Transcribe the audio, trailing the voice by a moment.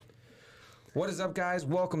What is up, guys?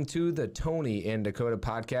 Welcome to the Tony and Dakota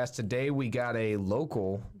podcast. Today we got a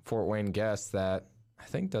local Fort Wayne guest that I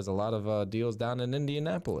think does a lot of deals down in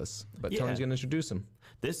Indianapolis. But Tony's going to introduce him.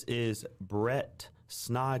 This is Brett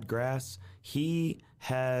Snodgrass. He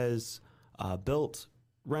has built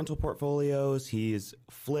rental portfolios. He's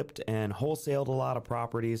flipped and wholesaled a lot of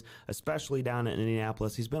properties, especially down in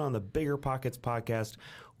Indianapolis. He's been on the Bigger Pockets podcast.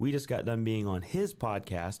 We just got done being on his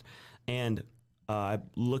podcast, and I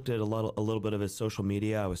looked at a little bit of his social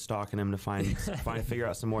media. I was stalking him to figure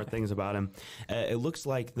out some more things about him. It looks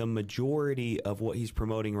like the majority of what he's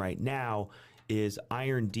promoting right now is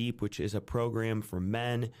Iron Deep, which is a program for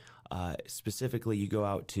men. Specifically, you go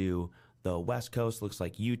out to the West Coast, looks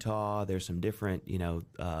like Utah. There's some different,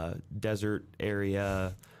 desert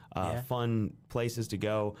area, fun places to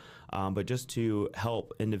go. But just to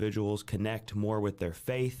help individuals connect more with their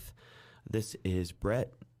faith, this is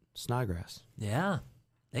Brett Snodgrass. Yeah.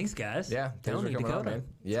 Thanks, guys. Yeah. Tony, Dakota. Man.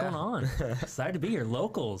 What's going on? Excited to be here.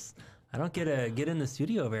 Locals. I don't get in the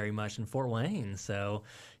studio very much in Fort Wayne, so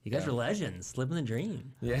you guys are legends, living the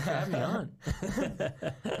dream. Yeah. Have me on.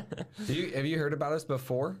 Have you heard about us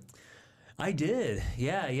before? I did.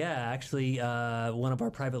 Yeah. Actually, one of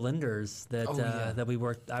our private lenders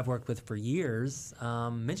that I've worked with for years,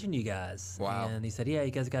 mentioned you guys. Wow. And he said, yeah,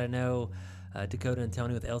 you guys got to know Dakota and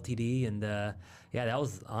Tony with LTD. And that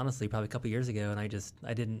was honestly probably a couple years ago. And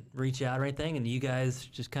I didn't reach out or anything. And you guys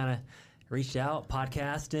just kind of reached out,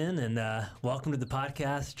 podcasting, and welcome to the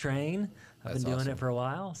podcast train. I've been doing it for a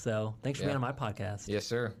while. So thanks for being on my podcast. Yes,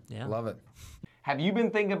 sir. Yeah. Love it. Have you been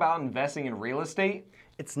thinking about investing in real estate?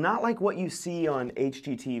 It's not like what you see on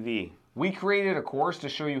HGTV. We created a course to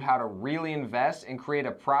show you how to really invest and create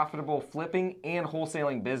a profitable flipping and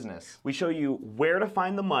wholesaling business. We show you where to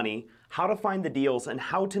find the money, how to find the deals, and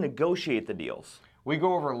how to negotiate the deals. We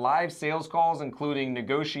go over live sales calls, including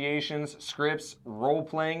negotiations, scripts,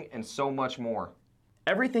 role-playing, and so much more.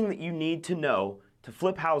 Everything that you need to know to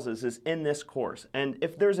flip houses is in this course. And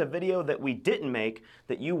if there's a video that we didn't make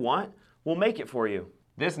that you want, we'll make it for you.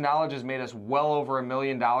 This knowledge has made us well over $1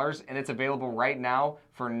 million, and it's available right now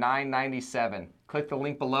for $997. Click the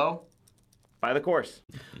link below. Buy the course.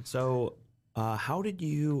 So how did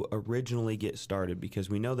you originally get started? Because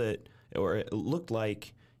we know that, or it looked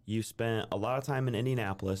like you spent a lot of time in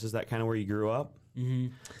Indianapolis. Is that kind of where you grew up?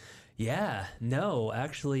 Mm-hmm. Yeah. No,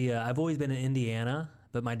 actually, I've always been in Indiana.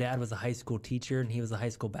 But my dad was a high school teacher, and he was a high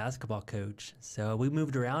school basketball coach. So we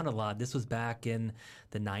moved around a lot. This was back in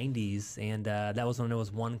the 90s, and that was when it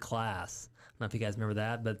was one class. I don't know if you guys remember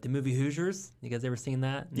that, but the movie Hoosiers, you guys ever seen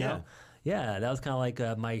that? Yeah. No? Yeah, that was kind of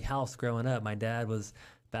like my house growing up. My dad was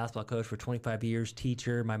basketball coach for 25 years,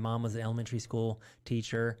 teacher. My mom was an elementary school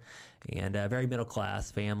teacher, and a very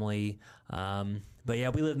middle-class family. But yeah,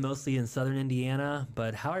 we lived mostly in southern Indiana.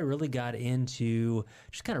 But how I really got into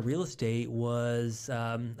just kind of real estate was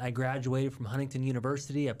I graduated from Huntington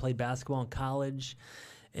University. I played basketball in college.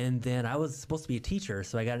 And then I was supposed to be a teacher,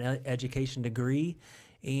 so I got an education degree.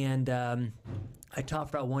 And I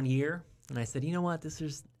taught for about 1 year. And I said, you know what,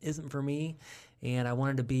 this isn't for me. And I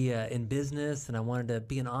wanted to be in business, and I wanted to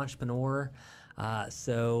be an entrepreneur.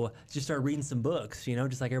 So just started reading some books,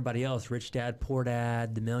 just like everybody else, Rich Dad, Poor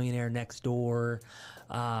Dad, The Millionaire Next Door,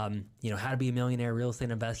 how to be a millionaire real estate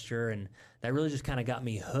investor. And that really just kind of got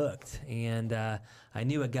me hooked. And I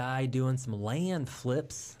knew a guy doing some land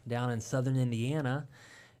flips down in southern Indiana,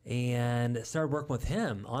 and started working with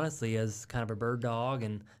him, honestly, as kind of a bird dog,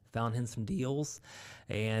 and found him some deals,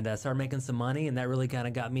 and started making some money. And that really kind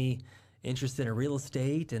of got me interested in real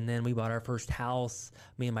estate. And then we bought our first house,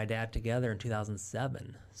 me and my dad together, in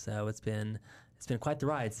 2007. So it's been quite the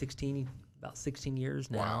ride. About 16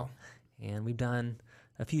 years now. Wow. And we've done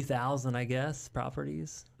a few thousand, I guess,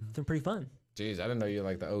 properties. It's been pretty fun. Jeez, I didn't know you were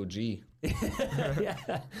like the OG. Yeah,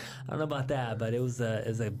 I don't know about that, but it was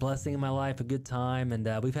a blessing in my life, a good time, and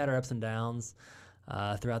we've had our ups and downs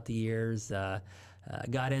throughout the years.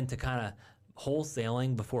 Got into kind of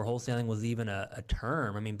wholesaling before wholesaling was even a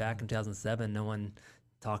term. I mean, back in 2007, no one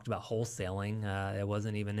talked about wholesaling. It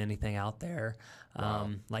wasn't even anything out there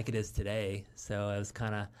like it is today. So it was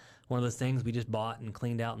kind of one of those things. We just bought and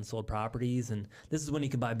cleaned out and sold properties. And this is when you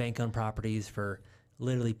could buy bank-owned properties for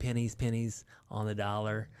literally pennies on the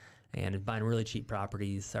dollar, and buying really cheap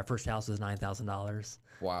properties. Our first house was $9,000.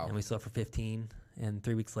 Wow. And we sold for 15, and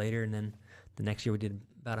 3 weeks later, and then the next year we did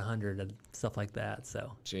about 100 and stuff like that.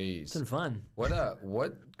 So Jeez. It's been fun.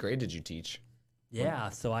 What grade did you teach? Yeah,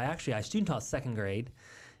 so I student taught second grade,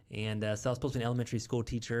 and so I was supposed to be an elementary school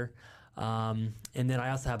teacher. And then I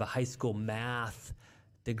also have a high school math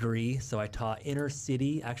degree, so I taught inner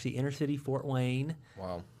city Fort Wayne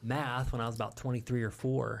Wow. math when I was about 23 or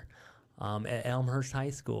 4. at Elmhurst High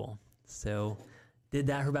School. So did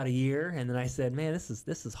that for about a year, and then I said, man, this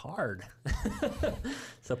is hard.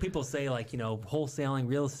 So people say, like, wholesaling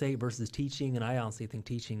real estate versus teaching, and I honestly think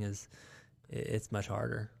teaching it's much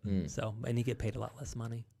harder. So, and you get paid a lot less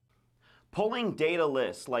money. Pulling data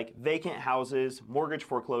lists like vacant houses, mortgage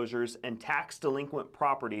foreclosures, and tax delinquent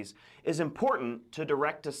properties is important to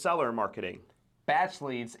direct-to-seller marketing. Batch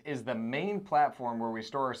Leads is the main platform where we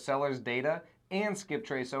store our sellers' data and skip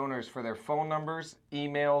trace owners for their phone numbers,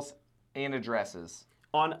 emails, and addresses.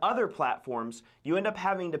 On other platforms, you end up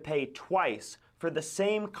having to pay twice for the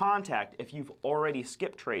same contact if you've already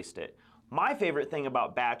skip traced it. My favorite thing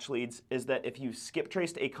about Batch Leads is that if you skip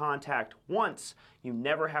traced a contact once, you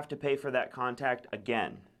never have to pay for that contact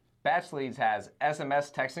again. Batch Leads has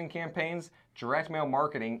SMS texting campaigns, direct mail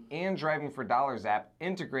marketing, and Driving for Dollars app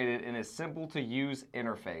integrated in a simple-to-use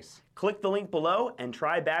interface. Click the link below and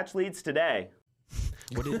try Batch Leads today.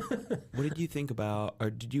 What did you think about, or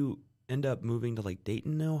did you end up moving to like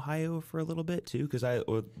Dayton, Ohio for a little bit too? Because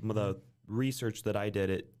the research that I did,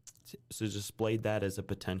 it displayed that as a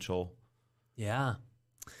potential. Yeah,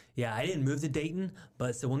 I didn't move to Dayton,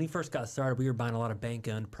 but so when we first got started, we were buying a lot of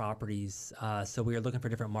bank-owned properties. So we were looking for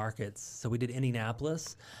different markets. So we did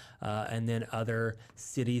Indianapolis, and then other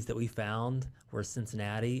cities that we found were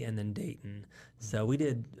Cincinnati and then Dayton. So we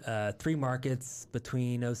did 3 markets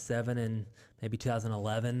between 2007 and maybe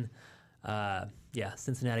 2011.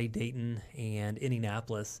 Cincinnati, Dayton, and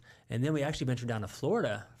Indianapolis. And then we actually ventured down to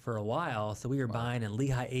Florida for a while. So we were buying in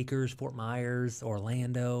Lehigh Acres, Fort Myers,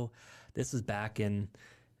 Orlando. This was back in,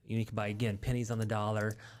 you can buy, again, pennies on the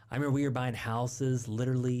dollar. I remember we were buying houses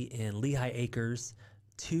literally in Lehigh Acres,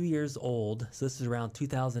 2 years old. So this is around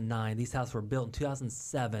 2009. These houses were built in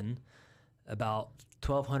 2007, about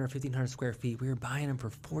 1,200, 1,500 square feet. We were buying them for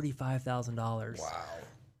 $45,000. Wow.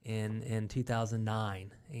 In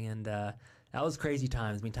 2009. And that was crazy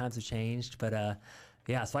times. I mean, times have changed, but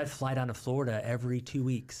so I'd fly down to Florida every 2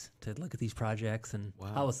 weeks to look at these projects, and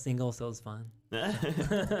I was single, so it was fun.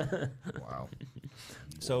 Wow.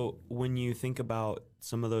 So when you think about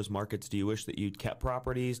some of those markets, do you wish that you'd kept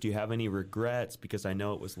properties? Do you have any regrets? Because I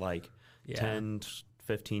know it was like 10,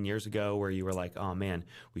 15 years ago where you were like, oh man,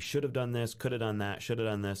 we should have done this, could have done that, should have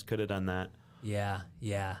done this, could have done that. Yeah,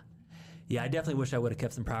 I definitely wish I would have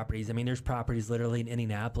kept some properties. I mean, there's properties literally in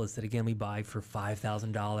Indianapolis that, again, we buy for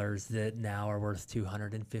 $5,000 that now are worth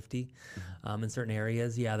 $250 in certain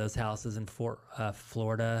areas. Yeah, those houses in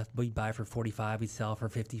Florida, we buy for $45, we sell for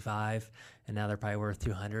 $55, and now they're probably worth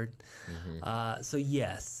 $200. So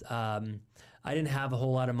yes, I didn't have a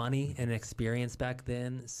whole lot of money and experience back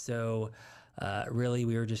then. So really,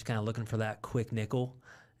 we were just kind of looking for that quick nickel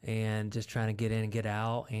and just trying to get in and get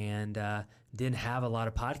out, and didn't have a lot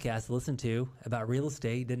of podcasts to listen to about real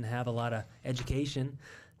estate, didn't have a lot of education.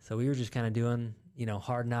 So we were just kind of doing,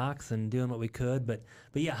 hard knocks and doing what we could. But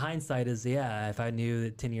yeah, hindsight is, if I knew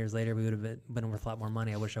that 10 years later we would have been worth a lot more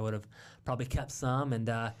money, I wish I would have probably kept some. And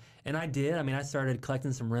I did. I mean, I started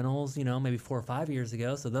collecting some rentals, maybe 4 or 5 years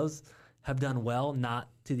ago. So those have done well, not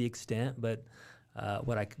to the extent, but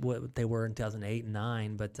what they were in 2008 and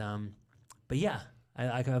 2009. But yeah,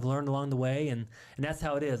 I've learned along the way, and that's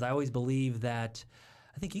how it is. I always believe that,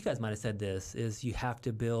 I think you guys might have said this, is you have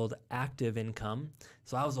to build active income.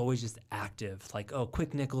 So I was always just active, like,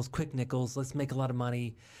 quick nickels, let's make a lot of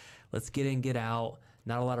money, let's get in, get out,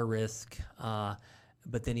 not a lot of risk.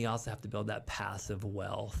 But then you also have to build that passive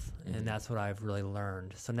wealth, and that's what I've really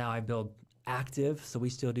learned. So now I build active, so we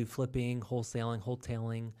still do flipping,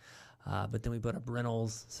 wholesaling, but then we put up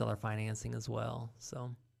rentals, seller financing as well. So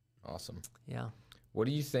awesome. Yeah. What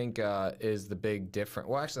do you think is the big difference?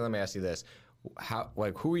 Well, actually, let me ask you this.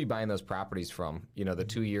 Who are you buying those properties from? The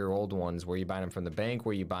 2-year-old ones, were you buying them from the bank?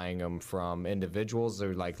 Were you buying them from individuals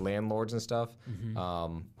or like landlords and stuff? Who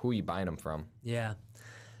are you buying them from? Yeah.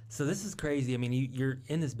 So this is crazy. I mean, you're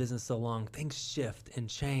in this business so long, things shift and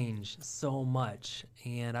change so much.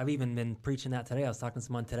 And I've even been preaching that today. I was talking to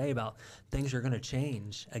someone today about things are going to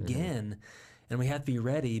change again. And we have to be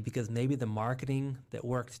ready, because maybe the marketing that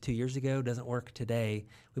worked 2 years ago doesn't work today.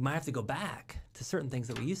 We might have to go back to certain things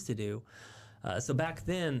that we used to do. So back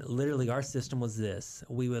then, literally our system was this.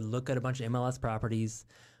 We would look at a bunch of MLS properties.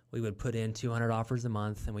 We would put in 200 offers a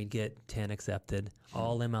month, and we'd get 10 accepted,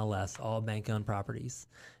 all MLS, all bank-owned properties.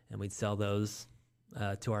 And we'd sell those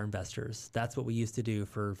to our investors. That's what we used to do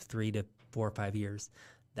for 3 to 4 or 5 years.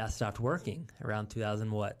 That stopped working around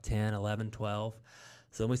 2010, 11, 12.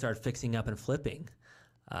 So then we started fixing up and flipping.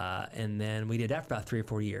 And then we did that for about 3 or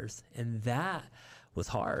 4 years. And that was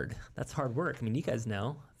hard. That's hard work. I mean, you guys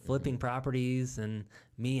know, flipping properties, and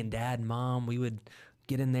me and dad and mom, we would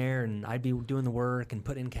get in there and I'd be doing the work and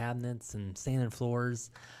putting in cabinets and sanding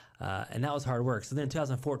floors. And that was hard work. So then in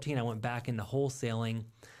 2014, I went back into wholesaling,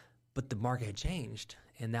 but the market had changed.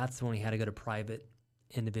 And that's when we had to go to private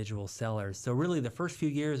individual sellers. So really the first few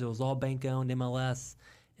years, it was all bank owned MLS.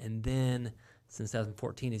 And then since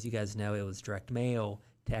 2014, as you guys know, it was direct mail,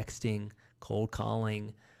 texting, cold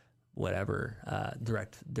calling, whatever,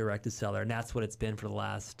 direct to seller. And that's what it's been for the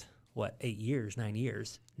last, 8 years, 9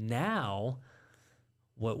 years. Now,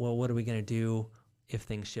 what are we going to do if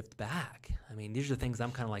things shift back? I mean, these are things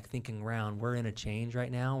I'm kind of like thinking around. We're in a change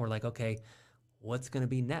right now. We're like, okay, what's going to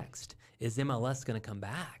be next? Is MLS going to come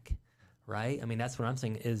back? Right? I mean, that's what I'm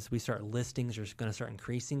saying is we start listings are going to start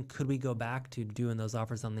increasing. Could we go back to doing those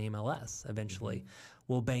offers on the MLS eventually?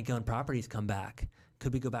 Mm-hmm. Will bank-owned properties come back?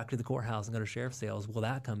 Could we go back to the courthouse and go to sheriff sales? Will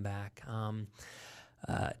that come back?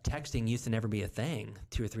 Texting used to never be a thing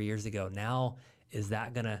 2 or 3 years ago. Now, is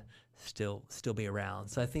that going to still be around?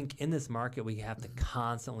 So I think in this market, we have to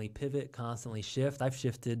constantly pivot, constantly shift. I've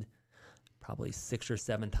shifted probably 6 or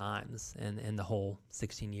 7 times in the whole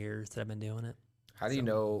 16 years that I've been doing it. How do you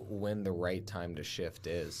know when the right time to shift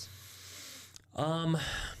is? I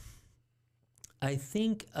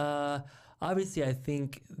think obviously I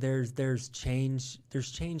think there's change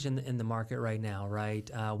in the market right now,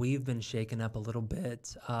 right? We've been shaken up a little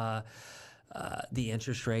bit. The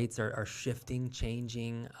interest rates are shifting,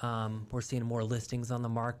 changing. We're seeing more listings on the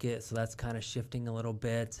market, so that's kind of shifting a little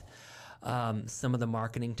bit. Some of the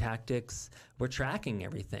marketing tactics, we're tracking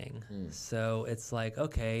everything. So it's like,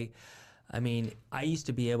 okay, I mean, I used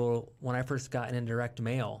to be able, when I first got in direct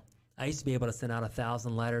mail, I used to be able to send out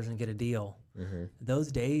 1,000 letters and get a deal. Mm-hmm.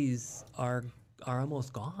 Those days are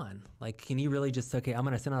almost gone. Like, can you really just, okay, I'm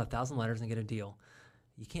going to send out 1,000 letters and get a deal?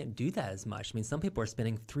 You can't do that as much. I mean, some people are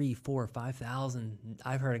spending 3, 4, 5,000.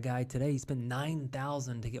 I've heard a guy today, he spent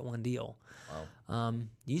 9,000 to get one deal. Wow.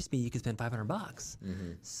 Used to be you could spend $500.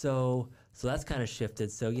 Mm-hmm. So that's kind of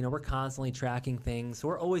shifted. So, we're constantly tracking things. So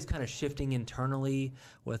we're always kind of shifting internally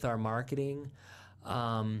with our marketing.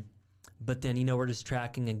 But then, we're just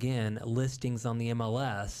tracking again, listings on the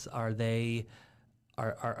MLS. Are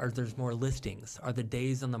there's more listings? Are the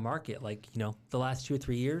days on the market, like, the last 2 or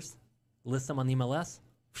 3 years, list them on the MLS,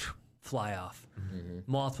 fly off. Mm-hmm.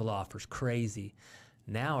 Multiple offers, crazy.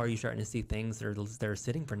 Now are you starting to see things that are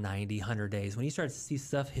sitting for 90, 100 days? When you start to see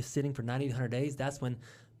stuff sitting for 90 to 100 days, that's when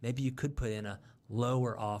maybe you could put in a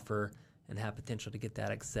lower offer and have potential to get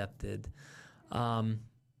that accepted.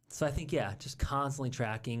 So I think, just constantly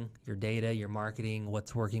tracking your data, your marketing,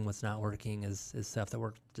 what's working, what's not working is stuff that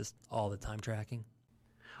we're just all the time tracking.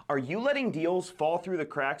 Are you letting deals fall through the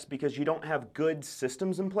cracks because you don't have good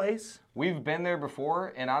systems in place? We've been there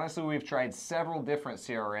before, and honestly, we've tried several different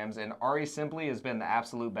CRMs, and RE Simply has been the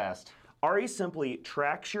absolute best. RE Simply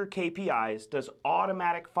tracks your KPIs, does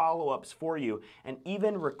automatic follow-ups for you, and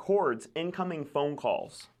even records incoming phone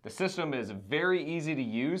calls. The system is very easy to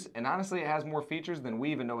use, and honestly, it has more features than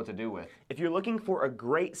we even know what to do with. If you're looking for a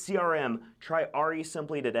great CRM, try RE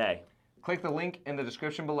Simply today. Click the link in the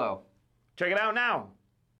description below. Check it out now.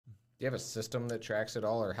 Do you have a system that tracks it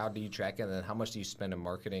all, or how do you track it, and then how much do you spend in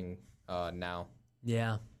marketing now?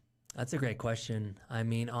 Yeah, that's a great question. I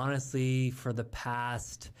mean, honestly, for the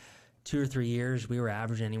past 2 or 3 years, we were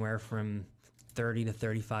averaging anywhere from $30,000 to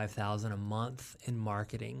 $35,000 a month in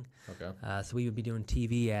marketing. Okay. So we would be doing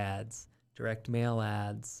TV ads, direct mail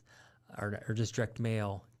ads, or just direct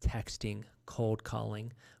mail, texting, cold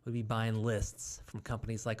calling. We'd be buying lists from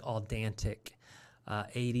companies like Aldantic,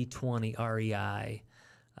 80/20 REI.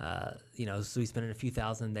 So we spent a few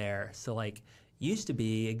thousand there. So like used to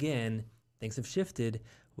be, again, things have shifted.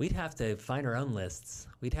 We'd have to find our own lists.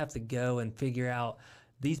 We'd have to go and figure out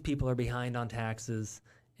these people are behind on taxes,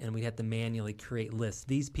 and we'd have to manually create lists.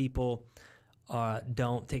 These people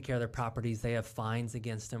don't take care of their properties. They have fines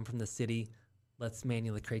against them from the city. Let's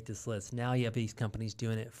manually create this list. Now you have these companies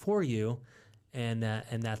doing it for you, and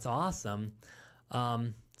that's awesome.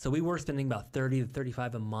 So we were spending about $30 to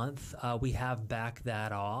 $35 a month. We have backed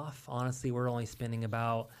that off. Honestly, we're only spending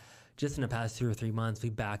about, just in the past 2 or 3 months, we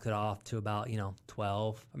backed it off to about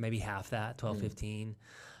 12, or maybe half that, 12, 15,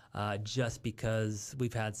 just because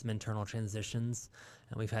we've had some internal transitions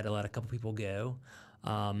and we've had to let a couple people go.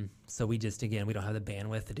 So we just, again, we don't have the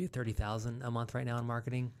bandwidth to do $30,000 a month right now in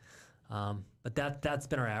marketing. But that's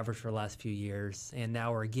been our average for the last few years. And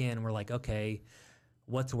now we're like, okay,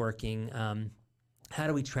 what's working? How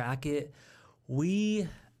do we track it? We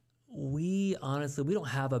honestly, we don't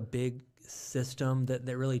have a big system that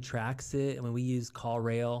really tracks it. I mean, we use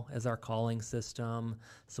CallRail as our calling system,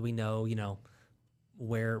 so we know,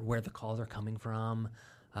 where the calls are coming from.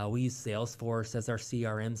 We use Salesforce as our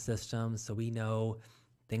CRM system, so we know,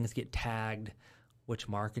 things get tagged, which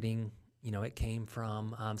marketing, it came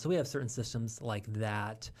from. So we have certain systems like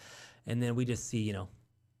that. And then we just see,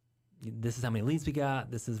 this is how many leads we got.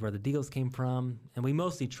 This is where the deals came from. And we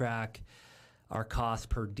mostly track our cost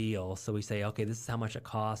per deal. So we say, okay, this is how much it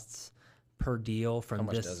costs per deal from How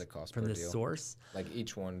much this, does it cost from per this deal? source. Like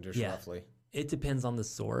each one, just Yeah. roughly. It depends on the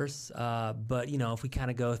source. But, if we kind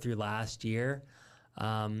of go through last year,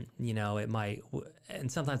 it might,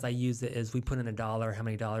 and sometimes I use it as we put in $1, how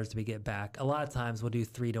many dollars do we get back? A lot of times we'll do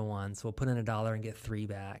 3 to 1. So we'll put in $1 and get 3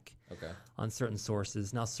 back Okay. on certain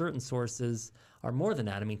sources. Now, certain sources are more than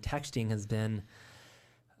that. I mean, texting has been,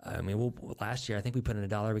 last year, I think we put in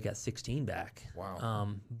 $1, we got 16 back.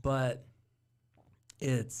 Wow. But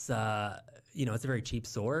it's, it's a very cheap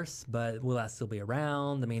source, but will that still be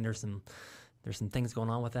around? I mean, there's some things going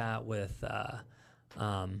on with that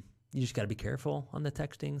you just got to be careful on the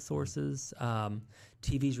texting sources.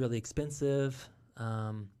 TV's really expensive.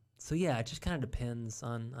 So yeah, it just kind of depends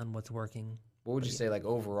on what's working. What would you say, like,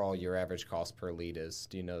 overall, your average cost per lead is?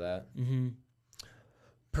 Do you know that? Mm-hmm.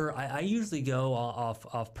 I usually go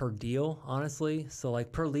off per deal, honestly. So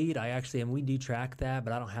like per lead, and we do track that,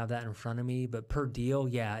 but I don't have that in front of me. But per deal,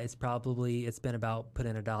 yeah, it's been about put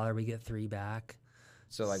in $1, we get 3 back.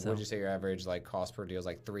 So like, would you say your average like cost per deal is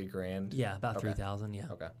like $3,000? Yeah, about Okay. 3,000. Yeah.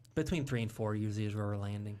 Okay. Between 3 and 4 usually is where we're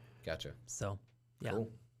landing. Gotcha. So, yeah. Cool.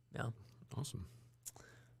 Yeah. Awesome.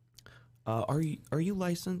 Are you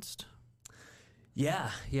licensed?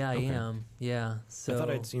 Yeah, I Okay. am. Yeah. So I thought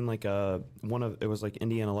I'd seen like it was like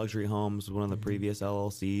Indiana Luxury Homes, one of the previous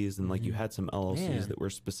LLCs, and like you had some LLCs Man. that were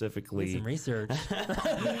did specifically some research.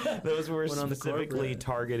 those were Went on the specifically corporate.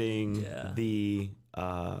 targeting Yeah.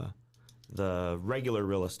 the regular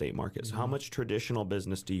real estate market. So how much traditional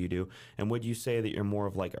business do you do? And would you say that you're more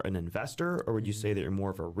of like an investor, or would you say that you're more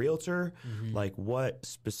of a realtor? Like what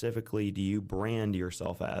specifically do you brand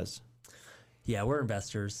yourself as? Yeah, we're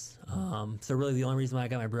investors. So really the only reason why I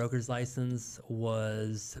got my broker's license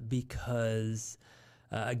was because,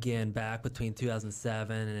 again, back between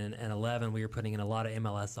 2007 and 11, we were putting in a lot of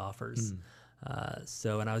MLS offers.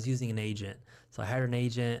 And I was using an agent. So I hired an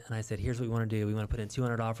agent and I said, here's what we want to do. We want to put in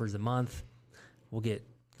 200 offers a month. We'll get,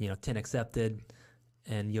 10 accepted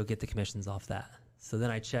and you'll get the commissions off that. So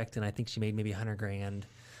then I checked and I think she made maybe $100,000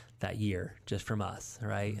 that year just from us.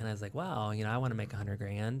 Right. And I was like, wow, I want to make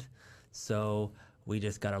 $100,000. So we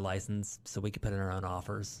just got our license so we could put in our own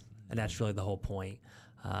offers. And that's really the whole point.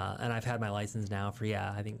 And I've had my license now for,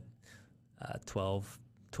 I think 12,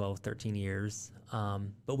 13 years.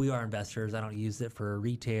 But we are investors. I don't use it for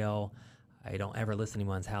retail. I don't ever list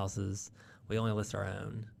anyone's houses. We only list our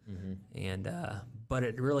own. And but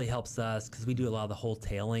it really helps us because we do a lot of the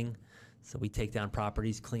wholetailing. So we take down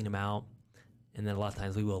properties, clean them out, and then a lot of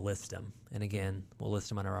times we will list them. And again, we'll list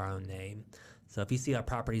them under our own name. So if you see our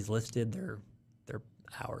properties listed, they're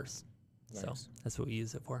ours. Nice. So that's what we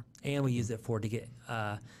use it for. And we use it to get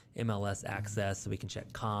MLS access so we can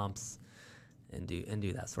check comps and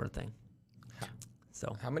do that sort of thing.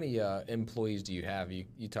 So How many employees do you have? You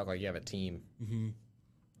talk like you have a team.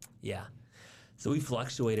 yeah. So we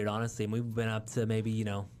fluctuated, honestly, and we've been up to maybe,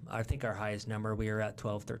 I think our highest number, we were at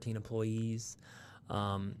 12, 13 employees.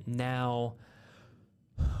 Now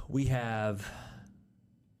we have,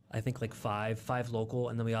 I think, like five local,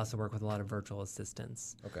 and then we also work with a lot of virtual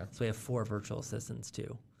assistants. Okay. So we have 4 virtual assistants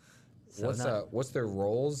too. So What's their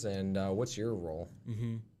roles and what's your role?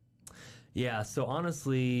 Yeah, so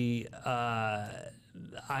honestly,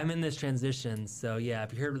 I'm in this transition. So yeah,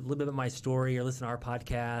 if you heard a little bit of my story or listen to our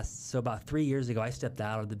podcast, so about 3 years ago, I stepped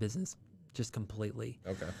out of the business just completely.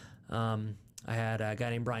 Okay. I had a guy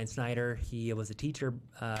named Brian Snyder. He was a teacher,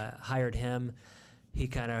 hired him. He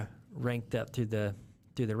kind of ranked up through the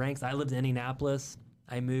ranks. I lived in Indianapolis.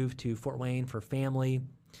 I moved to Fort Wayne for family.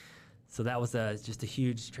 So that was just a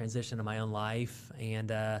huge transition in my own life.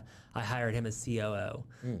 And I hired him as COO.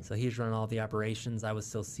 So he was running all the operations. I was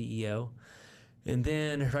still CEO. And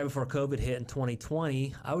then right before COVID hit in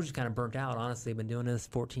 2020, I was just kind of burnt out, honestly. I've been doing this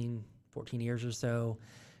 14 years or so.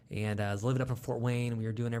 And I was living up in Fort Wayne. We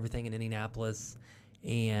were doing everything in Indianapolis.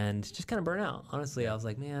 And just kind of burnt out. Honestly, I was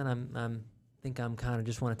like, man, I'm kind of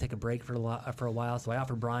just want to take a break for a while. So I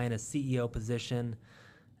offered Brian a CEO position.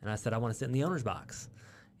 And I said, I want to sit in the owner's box.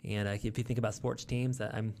 And if you think about sports teams,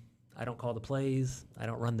 I don't call the plays. I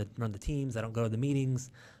don't run the teams. I don't go to the meetings.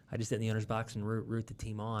 I just sit in the owner's box and root the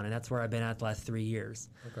team on. And that's where I've been at the last 3 years.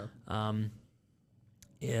 Okay.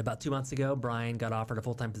 About 2 months ago, Brian got offered a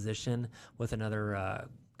full-time position with another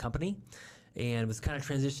company and was kind of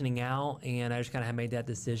transitioning out. And I just kind of had made that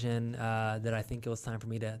decision that I think it was time for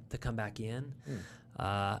me to come back in.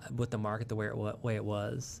 with the market the way it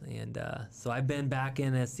was. And so I've been back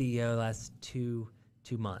in as CEO the last two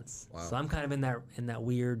months. Wow. So I'm kind of in that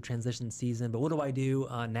weird transition season. But what do I do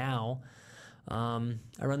now? I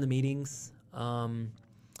run the meetings. I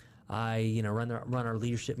run our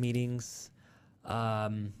leadership meetings. I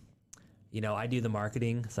do the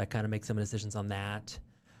marketing, so I kind of make some decisions on that.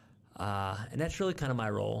 And that's really kind of my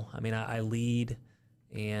role. I mean, I lead,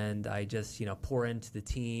 and I just pour into the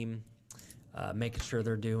team, making sure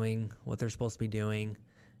they're doing what they're supposed to be doing,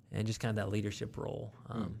 and just kind of that leadership role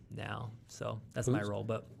now. So that's my role.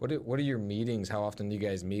 But what are your meetings? How often do you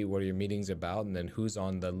guys meet? What are your meetings about? And then who's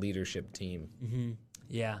on the leadership team? Mm-hmm.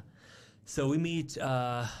 Yeah. So we meet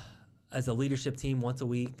as a leadership team once a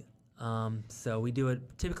week. So we do it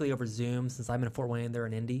typically over Zoom. Since I'm in Fort Wayne, they're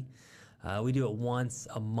in Indy. We do it once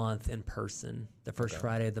a month in person. The first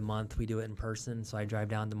Friday of the month, we do it in person. So I drive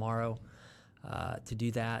down tomorrow to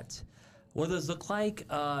do that. What do those look like?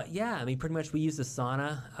 Yeah, I mean, pretty much we use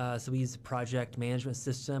Asana. So we use a project management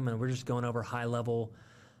system, and we're just going over high level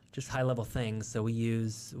things. So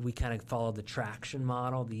we kind of follow the traction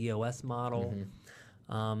model, the EOS model.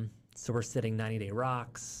 Mm-hmm. So we're setting 90-day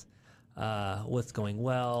rocks. What's going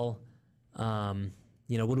well? What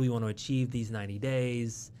do we want to achieve these 90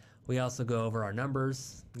 days? We also go over our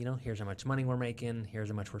numbers. Here's how much money we're making. Here's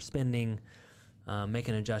how much we're spending.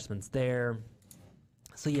 Making adjustments there.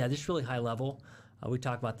 So yeah, just really high level. We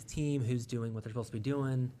talk about the team, who's doing what they're supposed to be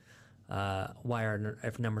doing, why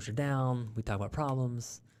if numbers are down. We talk about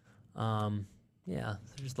problems. So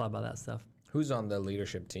just a lot about that stuff. Who's on the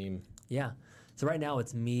leadership team? Yeah. So right now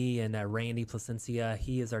it's me and Randy Placencia.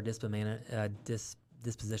 He is our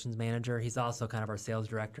dispositions manager. He's also kind of our sales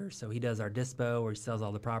director. So he does our dispo, where he sells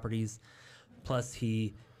all the properties. Plus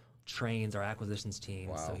he trains our acquisitions team.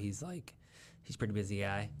 Wow. So he's pretty busy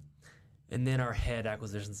guy. And then our head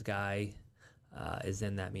acquisitions guy is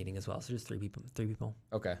in that meeting as well. So just three people.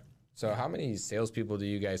 Okay. So how many salespeople do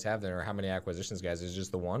you guys have then, or how many acquisitions guys? Is it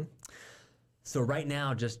just the one? So right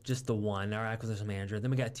now, just the one, our acquisition manager. Then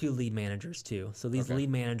we got 2 lead managers too. So these lead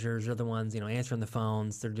managers are the ones, answering the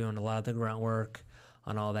phones. They're doing a lot of the groundwork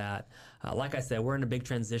on all that. Like I said, we're in a big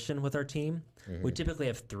transition with our team. Mm-hmm. We typically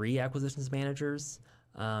have 3 acquisitions managers.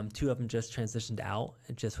 2 of them just transitioned out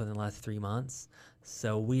just within the last 3 months.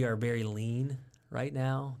 So we are very lean right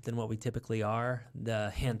now than what we typically are.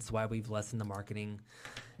 Hence why we've lessened the marketing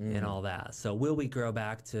and all that. So will we grow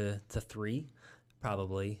back to 3?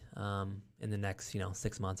 Probably in the next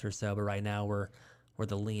 6 months or so. But right now we're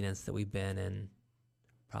the leanest that we've been in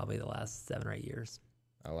probably the last 7 or 8 years.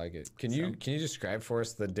 I like it. Can you describe for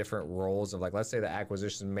us the different roles of, like, let's say the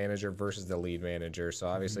acquisition manager versus the lead manager? So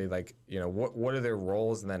obviously, what are their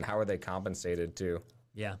roles, and then how are they compensated too?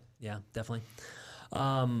 Yeah, definitely.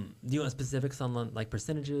 Do you want specifics on like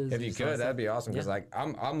percentages? If you could, that'd be awesome. Because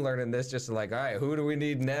I'm learning this just to all right, who do we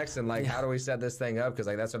need next, and how do we set this thing up? Because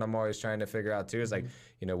that's what I'm always trying to figure out too. Is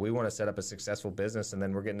we want to set up a successful business, and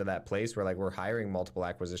then we're getting to that place where we're hiring multiple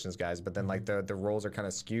acquisitions guys, but then the roles are kind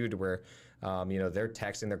of skewed where they're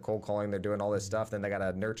texting, they're cold calling, they're doing all this stuff. Then they got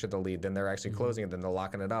to nurture the lead. Then they're actually closing it. Then they're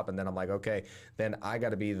locking it up. And then I'm like, okay, then I got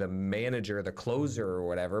to be the manager, the closer or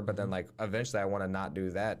whatever. But then eventually I want to not do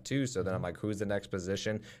that too. So then I'm like, who's the next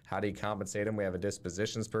position? How do you compensate them? We have a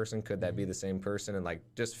dispositions person. Could that be the same person? And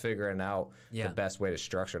just figuring out the best way to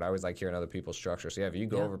structure it. I always like hearing other people's structure. So if you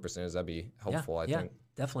go over percentages, that'd be helpful, I think.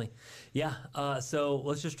 Definitely. Yeah. So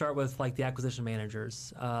let's just start with the acquisition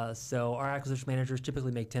managers. So our acquisition managers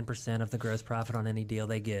typically make 10% of the gross profit on any deal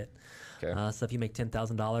they get. Okay. So if you make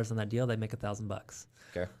 $10,000 on that deal, they make $1,000.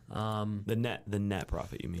 Okay. The net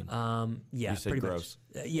profit, you mean? Yeah. You said pretty gross.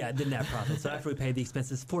 Much. Yeah, the net profit. So after we pay the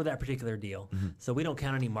expenses for that particular deal, so we don't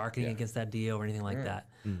count any marketing against that deal or anything like that.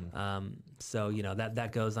 Mm-hmm. So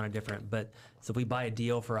that goes on a different. But so if we buy a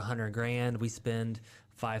deal for $100,000, we spend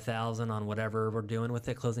 $5,000 on whatever we're doing with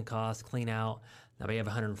it, closing costs, clean out. Now we have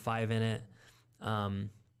 105 in it, and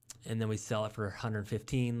then we sell it for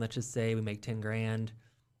 115. Let's just say we make $10,000.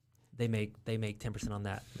 They make 10% on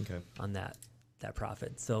that. Okay. On that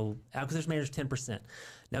profit. So acquisition managers 10%.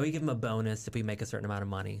 Now we give them a bonus if we make a certain amount of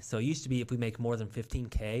money. So it used to be if we make more than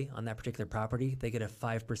 $15,000 on that particular property, they get a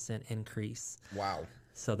 5% increase. Wow.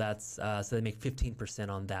 So that's so they make 15%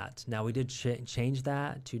 on that. Now we did change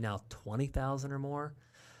that to now 20,000 or more.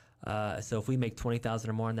 So if we make 20,000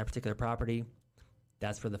 or more on that particular property,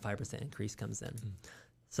 that's where the 5% increase comes in.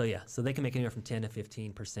 So so they can make anywhere from 10 to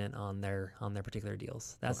 15% on their particular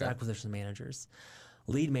deals. That's acquisition managers.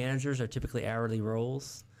 Lead managers are typically hourly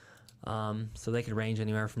roles, so they could range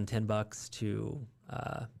anywhere from $10 to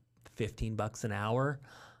 $15 an hour.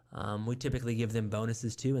 We typically give them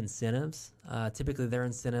bonuses too, incentives. Typically their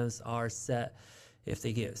incentives are set if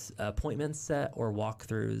they get appointments set or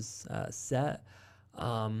walkthroughs set,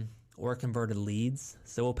 or converted leads.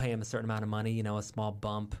 So we'll pay them a certain amount of money, a small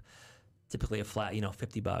bump, typically a flat,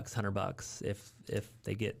 $50, $100 if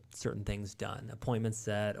they get certain things done, appointments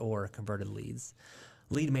set or converted leads.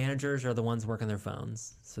 Lead managers are the ones working their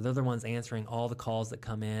phones. So they're the ones answering all the calls that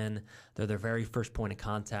come in. They're their very first point of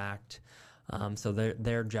contact. So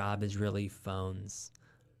their job is really phones,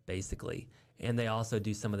 basically. And they also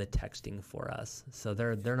do some of the texting for us. So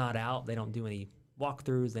they're not out. They don't do any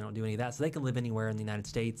walkthroughs. They don't do any of that. So they can live anywhere in the United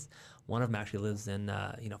States. One of them actually lives in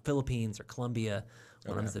Philippines or Colombia.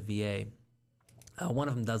 One of them's a VA. One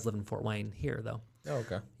of them does live in Fort Wayne here, though. Oh,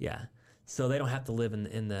 okay. Yeah. So they don't have to live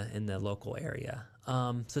in the local area.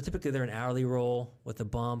 So typically they're an hourly role with a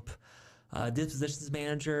bump. Dispositions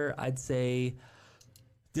manager, I'd say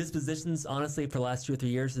dispositions, honestly, for the last 2 or 3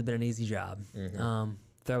 years has been an easy job.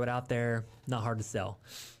 Throw it out there, not hard to sell.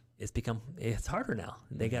 It's harder now.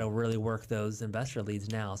 They got to really work those investor leads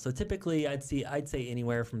now. So typically I'd say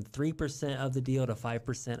anywhere from 3% of the deal to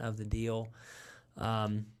 5% of the deal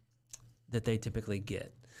that they typically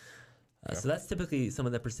get. So that's typically some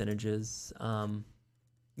of the percentages.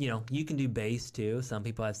 You can do base too. Some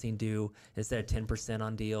people I've seen do, instead of 10%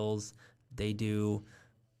 on deals, they do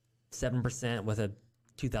 7% with a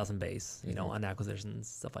 2,000 base, on acquisitions,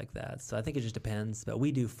 stuff like that. So I think it just depends. But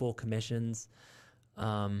we do full commissions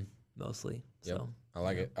mostly. Yep. So I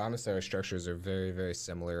like it. Honestly, our structures are very, very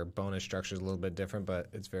similar. Bonus structure is a little bit different, but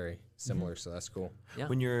it's very similar, so that's cool. Yeah.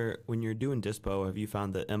 When you're doing dispo, have you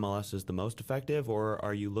found that MLS is the most effective, or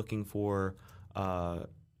are you looking for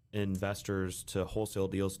investors to wholesale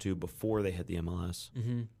deals to before they hit the MLS?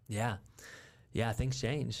 Yeah, things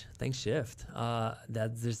change, things shift.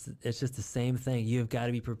 It's just the same thing. You've got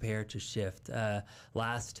to be prepared to shift.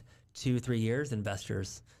 Last 2-3 years,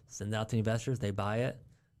 investors send out to investors, they buy it,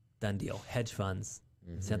 done deal. Hedge funds,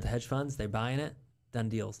 send out to hedge funds, they're buying it, done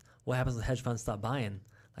deals. What happens when hedge funds stop buying?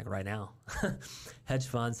 Like right now, hedge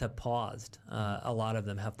funds have paused. A lot of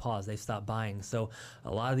them have paused. They've stopped buying. So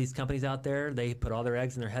a lot of these companies out there, they put all their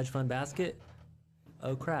eggs in their hedge fund basket.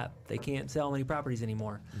 Oh crap, they can't sell any properties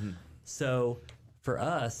anymore. So for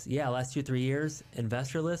us, last 2-3 years,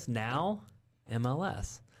 investor list, now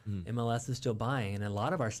MLS. MLS is still buying, and a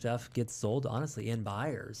lot of our stuff gets sold, honestly, in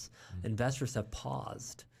buyers. Investors have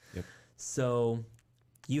paused. Yep. So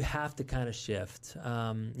you have to kind of shift.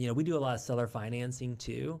 We do a lot of seller financing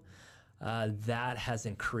too. That has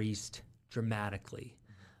increased dramatically.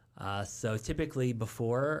 So typically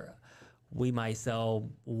before, we might sell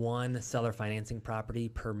one seller financing property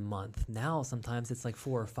per month. Now sometimes it's like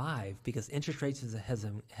 4 or 5 because interest rates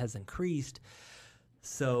has increased.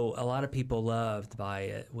 So a lot of people love to buy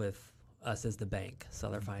it with us as the bank,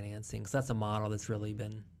 seller financing. So that's a model that's really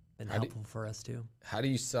been helpful for us too. How do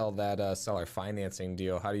you sell that seller financing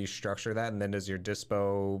deal? How do you structure that? And then is your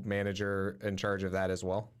dispo manager in charge of that as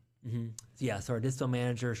well? Yeah, so our dispo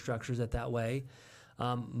manager structures it that way.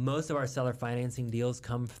 Most of our seller financing deals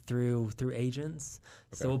come through agents.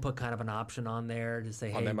 So we'll put kind of an option on there to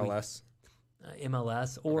say, On hey, MLS?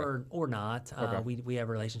 MLS or not. We have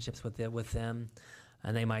relationships with them,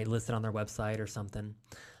 and they might list it on their website or something.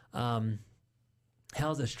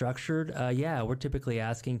 How's it structured? We're typically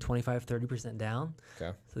asking 25-30% down.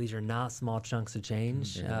 Okay. So these are not small chunks of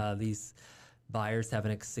change. These buyers have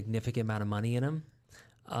a significant amount of money in them.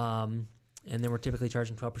 And then we're typically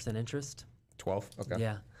charging 12% interest. 12? Okay.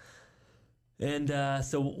 Yeah. And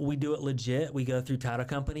so we do it legit. We go through title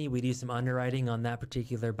company. We do some underwriting on that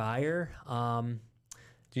particular buyer. Do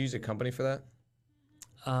you use a company for that?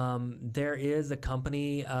 There is a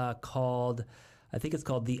company called, I think it's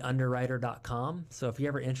called theunderwriter.com. So if you're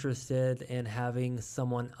ever interested in having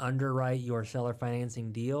someone underwrite your seller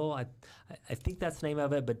financing deal, I think that's the name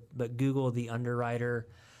of it, but Google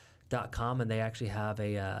theunderwriter.com, and they actually have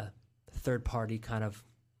a third-party kind of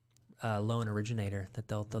loan originator that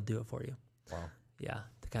they'll do it for you. Wow. Yeah,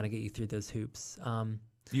 to kind of get you through those hoops. Do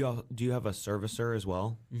you have a servicer as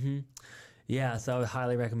well? Yeah, so I would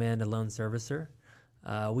highly recommend a loan servicer.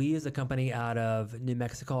 We use a company out of New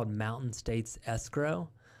Mexico called Mountain States Escrow.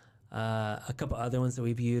 A couple other ones that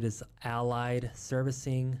we've used is Allied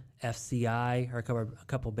Servicing, FCI, are a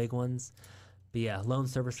couple big ones. But yeah, loan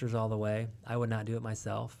servicers all the way. I would not do it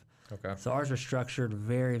myself. Okay. So ours are structured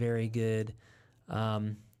very, very good.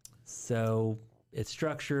 So it's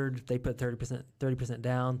structured. They put 30%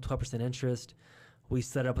 down, 12% interest. We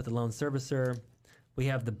set up with the loan servicer. We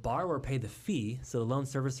have the borrower pay the fee. So the loan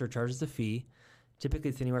servicer charges a fee. Typically,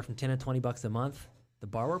 it's anywhere from $10 to $20 a month. The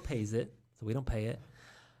borrower pays it, so we don't pay it.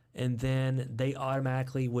 And then they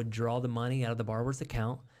automatically would draw the money out of the borrower's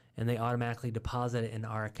account, and they automatically deposit it in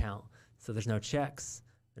our account. So there's no checks.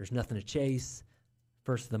 There's nothing to chase.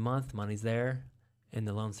 First of the month, money's there, and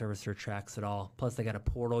the loan servicer tracks it all. Plus, they got a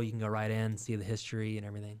portal. You can go right in, see the history and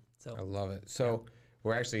everything. So I love it. So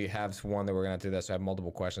we actually have one that we're gonna do this. So I have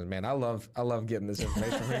multiple questions. Man, I love getting this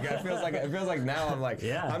information from you guys. It feels like now I'm like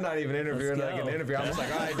I'm not even interviewing like an interview. I'm just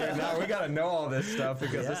like, all right, dude, now we gotta know all this stuff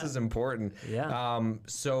because this is important. Yeah.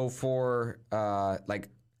 So for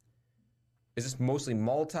is this mostly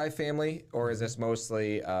multifamily or is this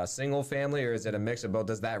mostly single family or is it a mix of both?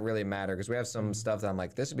 Does that really matter? Because we have some stuff that I'm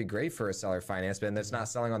like, this would be great for a seller finance, but it's not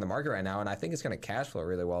selling on the market right now, and I think it's going to cash flow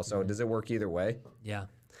really well. So does it work either way? Yeah.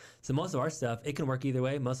 So most of our stuff, it can work either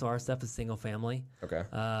way. Most of our stuff is single family. Okay.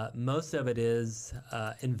 Most of it is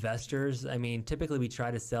investors. I mean, typically we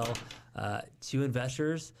try to sell to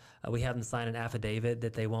investors. We have them sign an affidavit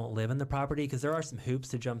that they won't live in the property because there are some hoops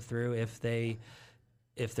to jump through if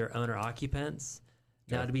they're owner occupants.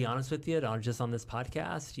 Now, to be honest with you, just on this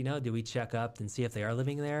podcast, do we check up and see if they are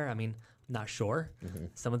living there? I mean, I'm not sure.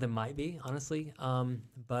 Some of them might be, honestly.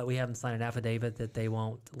 But we have them sign an affidavit that they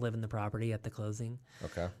won't live in the property at the closing.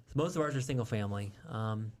 Okay. So most of ours are single family.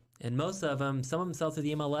 And most of them, some of them sell through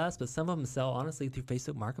the MLS, but some of them sell, honestly, through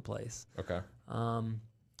Facebook Marketplace. Okay.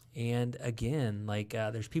 And again,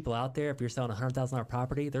 there's people out there, if you're selling a $100,000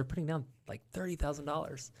 property, they're putting down like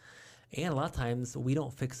 $30,000. And a lot of times we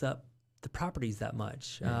don't fix up the properties that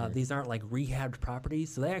much. These aren't like rehabbed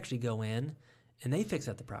properties, so they actually go in and they fix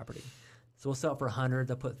up the property. So we'll sell it for 100.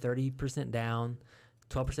 They'll put 30% down,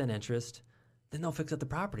 12% interest. Then they'll fix up the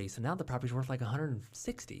property. So now the property's worth like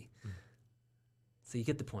 160. So you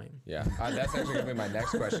get the point. Yeah, that's actually going to be my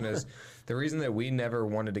next question is the reason that we never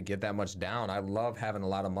wanted to get that much down. I love having a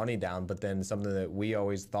lot of money down, but then something that we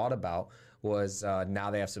always thought about was now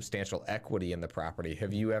they have substantial equity in the property.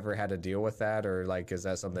 Have you ever had to deal with that, or is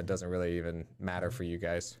that something that doesn't really even matter for you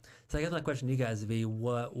guys? So I guess my question to you guys would be,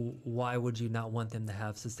 why would you not want them to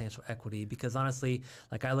have substantial equity? Because honestly,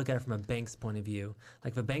 I look at it from a bank's point of view.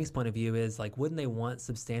 If a bank's point of view is wouldn't they want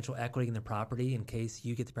substantial equity in the property in case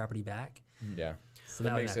you get the property back? Yeah. So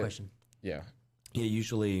that makes question. Yeah. Yeah,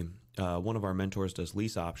 usually one of our mentors does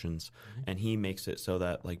lease options, and he makes it so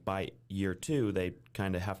that by year 2, they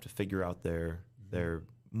kind of have to figure out their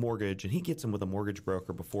mortgage, and he gets them with a mortgage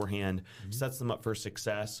broker beforehand, sets them up for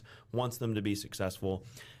success, wants them to be successful,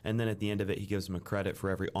 and then at the end of it, he gives them a credit for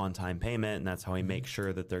every on-time payment, and that's how he makes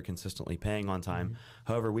sure that they're consistently paying on time.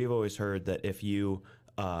 However, we've always heard that if you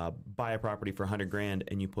buy a property for $100,000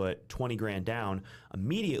 and you put $20,000 down,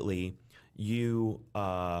 immediately you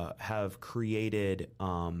have created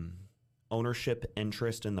ownership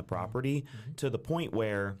interest in the property to the point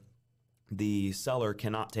where the seller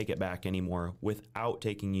cannot take it back anymore without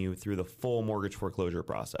taking you through the full mortgage foreclosure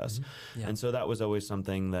process. Yeah. And so that was always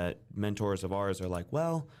something that mentors of ours are like,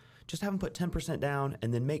 well, just have them put 10% down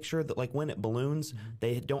and then make sure that when it balloons,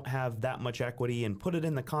 they don't have that much equity, and put it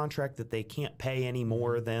in the contract that they can't pay any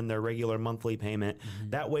more than their regular monthly payment.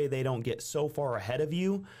 That way they don't get so far ahead of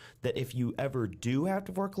you that if you ever do have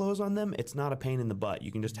to foreclose on them, it's not a pain in the butt.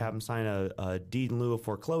 You can just have them sign a deed in lieu of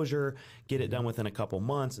foreclosure, get it done within a couple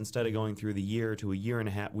months instead of going through the year to a year and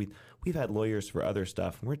a half. We've had lawyers for other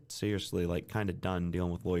stuff, and we're seriously kind of done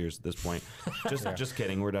dealing with lawyers at this point. Just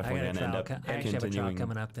kidding. We're definitely going to end up I actually have a trial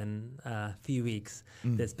coming up in a few weeks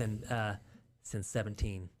that's been since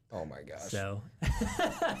 17. Oh my gosh. So,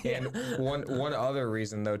 and one other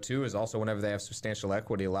reason though too is also whenever they have substantial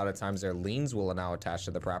equity, a lot of times their liens will now attach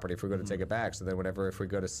to the property if we go to take it back. So then if we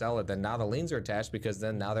go to sell it, then now the liens are attached because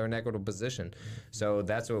then now they're in equitable position. So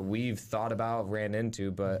that's what we've thought about, ran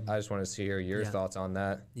into, but I just want to hear your thoughts on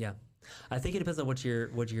that. Yeah. I think it depends on what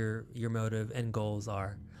your motive and goals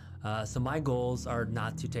are. So my goals are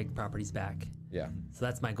not to take properties back. Yeah. So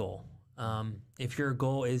that's my goal. If your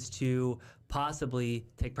goal is to possibly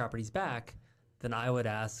take properties back, then I would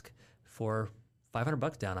ask for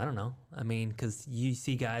 $500 down. I don't know. I mean, because you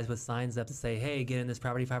see guys with signs up to say, "Hey, get in this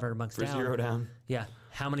property, $500 down." For $0 down. Yeah.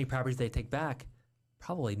 How many properties they take back?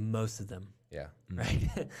 Probably most of them. Yeah. Right.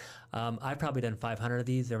 I've probably done 500 of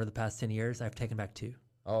these over the past 10 years. I've taken back 2.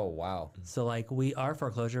 Oh wow. So our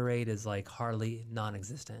foreclosure rate is hardly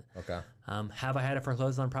non-existent. Okay. Have I had to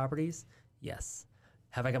foreclose on properties? Yes.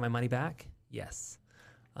 Have I got my money back? Yes.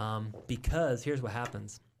 Because here's what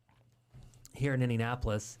happens here in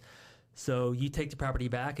Indianapolis. So you take the property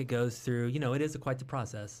back, it goes through, it is quite the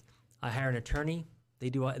process. I hire an attorney. They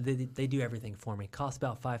do everything for me. Costs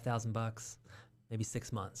about $5,000, maybe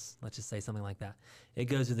 6 months. Let's just say something like that. It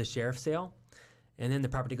goes to the sheriff's sale, and then the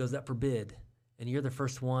property goes up for bid. And you're the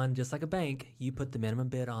first one, just like a bank, you put the minimum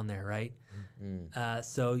bid on there, right?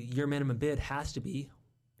 So your minimum bid has to be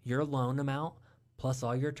your loan amount plus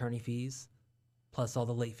all your attorney fees plus all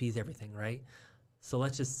the late fees, everything, right? So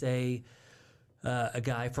let's just say a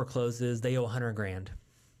guy forecloses, they owe $100,000.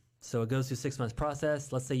 So it goes through 6 months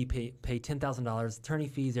process. Let's say you pay $10,000, attorney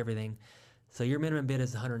fees, everything. So your minimum bid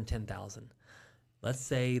is $110,000. Let's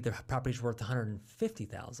say the property's worth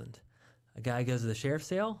 $150,000. A guy goes to the sheriff's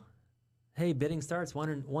sale. Hey, bidding starts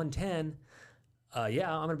 110.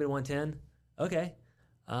 Yeah, I'm gonna bid 110. Okay,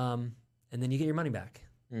 and then you get your money back.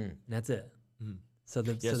 And that's it. So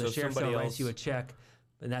the sheriff's sale writes you a check,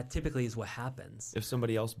 and that typically is what happens. If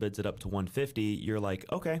somebody else bids it up to 150, you're like,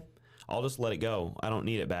 okay, I'll just let it go. I don't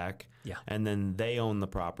need it back. Yeah. And then they own the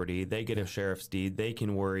property. They get a sheriff's deed. They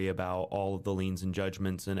can worry about all of the liens and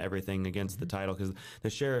judgments and everything against the title, because the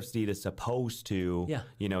sheriff's deed is supposed to,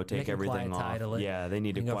 take everything off. Yeah, they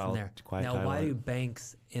need to quiet Now, title why it. do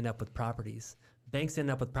banks end up with properties? Banks end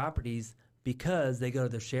up with properties because they go to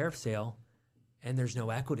the sheriff's sale and there's no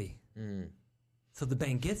equity. So the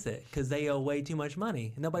bank gets it because they owe way too much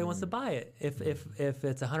money and nobody wants to buy it. If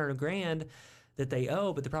it's $100,000 that they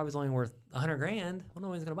owe, but the property's only worth $100,000, well,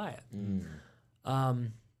 nobody's going to buy it.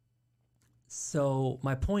 So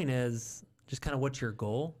my point is just kind of what's your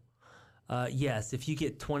goal? Yes, if you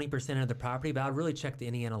get 20% of the property, but I'd really check the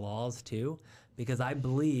Indiana laws too, because I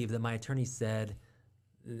believe that my attorney said,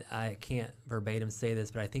 I can't verbatim say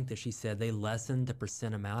this, but I think that she said they lessened the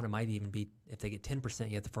percent amount. It might even be if they get 10%,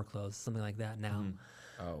 you have to foreclose, something like that now.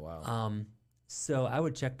 Oh, wow. So I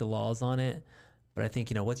would check the laws on it, but I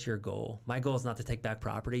think, what's your goal? My goal is not to take back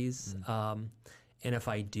properties. And if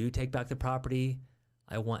I do take back the property,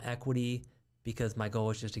 I want equity because my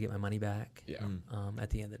goal is just to get my money back at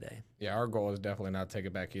the end of the day. Yeah, our goal is definitely not to take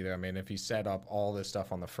it back either. I mean, if you set up all this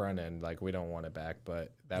stuff on the front end, like, we don't want it back,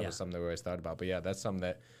 but that was something that we always thought about. But yeah, that's something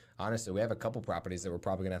that, honestly, we have a couple properties that we're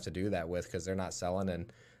probably going to have to do that with because they're not selling.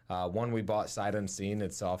 And one we bought sight unseen.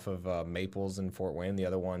 It's off of Maples in Fort Wayne. The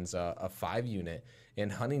other one's a 5-unit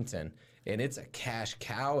in Huntington. And it's a cash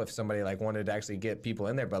cow if somebody wanted to actually get people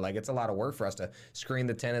in there, but it's a lot of work for us to screen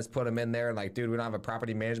the tenants, put them in there, and dude, we don't have a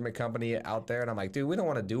property management company out there, and I'm like, dude, we don't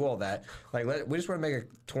want to do all that. We just want to make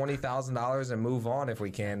 $20,000 and move on if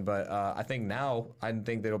we can. But I think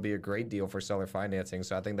that'll be a great deal for seller financing.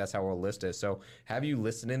 So I think that's how we'll list it. So have you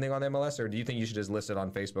listed anything on MLS, or do you think you should just list it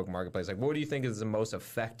on Facebook Marketplace? What do you think is the most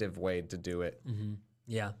effective way to do it?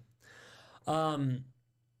 Yeah.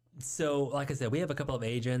 So, like I said, we have a couple of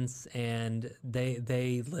agents, and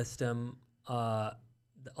they list them so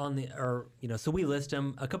we list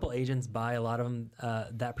them. A couple agents buy a lot of them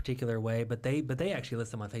that particular way, but they actually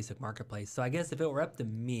list them on Facebook Marketplace. So I guess if it were up to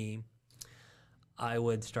me, I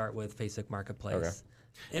would start with Facebook Marketplace.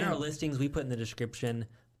 Okay. In our listings, we put in the description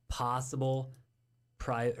possible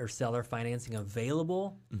seller financing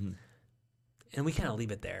available, and we kind of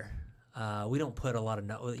leave it there. We don't put a lot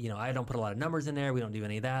of, I don't put a lot of numbers in there. We don't do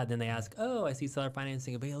any of that. Then they ask, oh, I see seller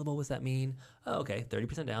financing available. What's that mean? Oh, okay.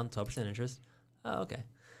 30% down, 12% interest. Oh, okay.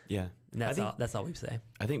 Yeah. And that's all we say.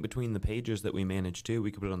 I think between the pages that we manage too,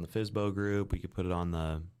 we could put it on the FSBO group. We could put it on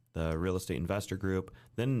the real estate investor group.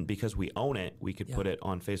 Then because we own it, we could put it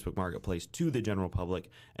on Facebook Marketplace to the general public,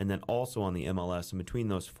 and then also on the MLS. And between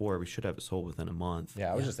those four, we should have it sold within a month.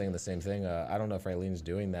 Yeah, I was just thinking the same thing. I don't know if Raylene's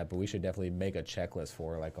doing that, but we should definitely make a checklist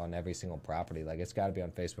for on every single property. It's got to be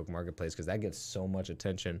on Facebook Marketplace because that gets so much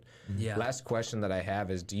attention. Yeah. Last question that I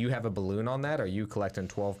have is, do you have a balloon on that, or are you collecting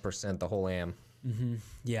 12% the whole AM?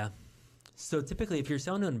 Yeah. So typically, if you're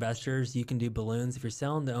selling to investors, you can do balloons. If you're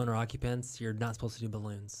selling to owner occupants, you're not supposed to do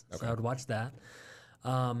balloons. Okay. So I would watch that.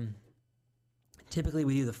 Typically,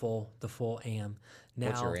 we do the full AM. Now,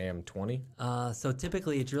 what's your AM, 20? So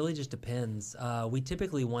typically, it really just depends. We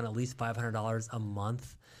typically want at least $500 a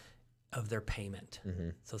month of their payment.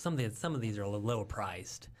 So some of these are a little lower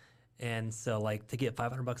priced. And so to get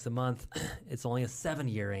 $500 a month, it's only a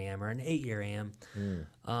 7-year AM or an 8-year AM.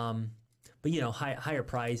 But higher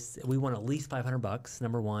price. We want at least $500,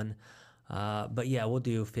 number one. But yeah, we'll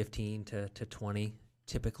do 15 to 20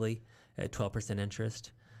 typically at 12%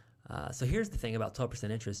 interest. So here's the thing about 12%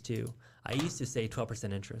 interest too. I used to say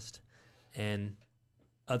 12% interest, and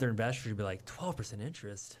other investors would be like, 12%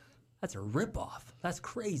 interest? That's a ripoff. That's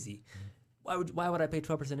crazy. Why would I pay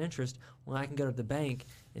 12% interest when I can go to the bank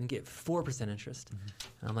and get 4% interest?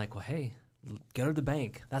 And I'm like, well, hey, go to the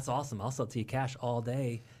bank. That's awesome. I'll sell it to you cash all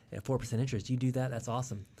day at 4% interest. You do that, that's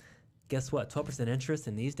awesome. Guess what? 12% interest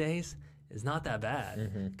in these days is not that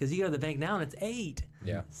bad because you go to the bank now and it's 8.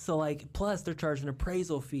 Yeah. So plus they're charging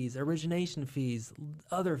appraisal fees, origination fees,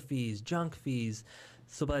 other fees, junk fees.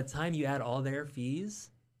 So by the time you add all their fees,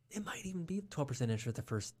 it might even be 12% interest the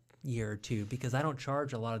first year or two because I don't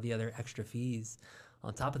charge a lot of the other extra fees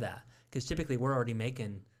on top of that because typically we're already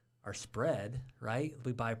making our spread, right?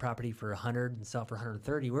 We buy a property for 100 and sell for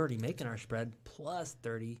 130. We're already making our spread plus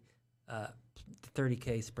 30K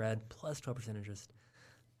spread plus 12% interest.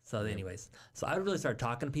 So anyways, so I would really start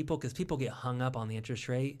talking to people because people get hung up on the interest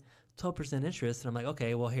rate, 12% interest. And I'm like,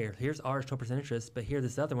 okay, well, here's ours, 12% interest, but here,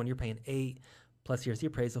 this other one, you're paying 8, plus here's the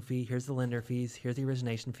appraisal fee, here's the lender fees, here's the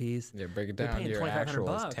origination fees. Yeah, break it You're down. paying Your actual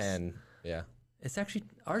 $2,500. is 10. Yeah. It's actually,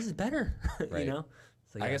 ours is better, Right. you know?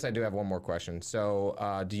 So, I guess I do have one more question.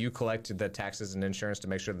 So do you collect the taxes and insurance to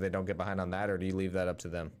make sure that they don't get behind on that, or do you leave that up to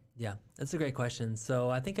them? Yeah, that's a great question. So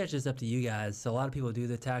I think that's just up to you guys. So a lot of people do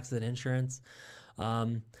the taxes and insurance.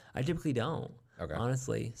 I typically don't,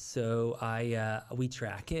 honestly. So we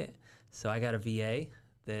track it. So I got a VA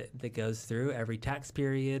that goes through every tax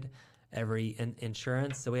period, every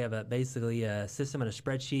insurance. So we have basically a system and a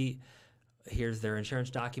spreadsheet. Here's their insurance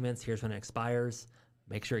documents. Here's when it expires.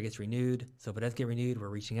 Make sure it gets renewed. So if it does get renewed, we're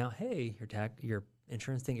reaching out. Hey, your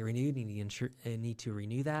insurance didn't get renewed. You need to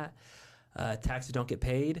renew that. Taxes don't get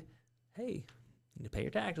paid. Hey, you need to pay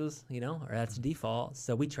your taxes, or that's default.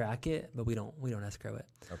 So we track it, but we don't escrow it.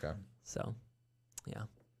 Okay. So, yeah.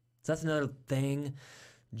 So that's another thing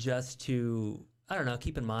just to, I don't know,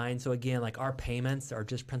 keep in mind. So again, like our payments are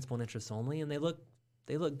just principal and interest only, and they look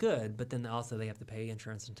good, but then also they have to pay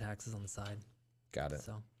insurance and taxes on the side. Got it.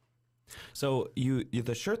 So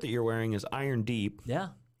the shirt that you're wearing is Iron Deep. Yeah.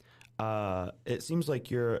 It seems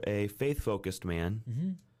like you're a faith-focused man. Mm-hmm.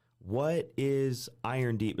 What is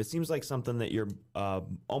Iron Deep? It seems like something that you're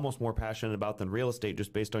almost more passionate about than real estate,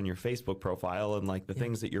 just based on your Facebook profile and like the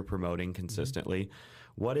things that you're promoting consistently.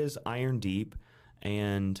 Mm-hmm. What is Iron Deep?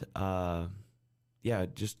 And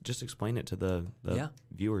just explain it to the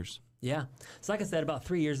viewers. Yeah. So like I said, about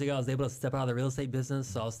 3 years ago, I was able to step out of the real estate business.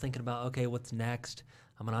 So I was thinking about, okay, what's next?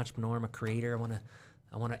 I'm an entrepreneur. I'm a creator.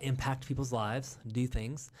 I want to impact people's lives, do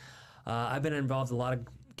things. I've been involved in a lot of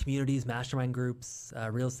communities, mastermind groups,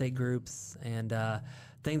 real estate groups, and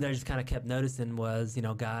thing that I just kind of kept noticing was,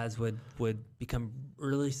 guys would become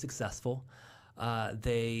really successful.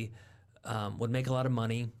 They would make a lot of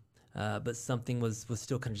money, but something was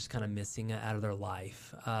still kind of missing out of their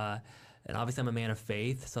life. And obviously I'm a man of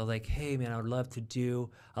faith, so I was like, hey man,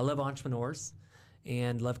 I love entrepreneurs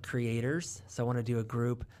and love creators. So I want to do a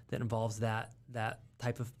group that involves that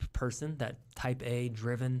type of person, that type A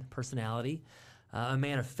driven personality. A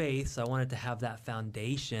man of faith, so I wanted to have that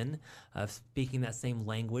foundation of speaking that same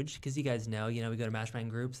language, because you guys know, we go to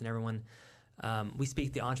mastermind groups and everyone, we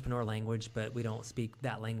speak the entrepreneur language, but we don't speak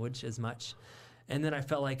that language as much. And then I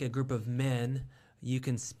felt like a group of men, you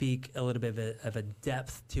can speak a little bit of a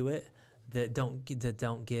depth to it that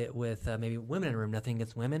don't get with maybe women in a room. Nothing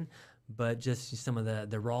against women, but just some of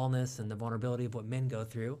the rawness and the vulnerability of what men go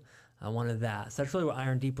through. I wanted that. So that's really what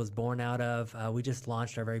Iron Deep was born out of. We just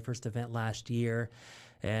launched our very first event last year.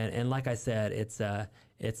 And like I said,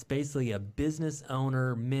 it's basically a business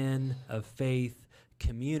owner, men of faith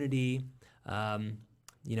community,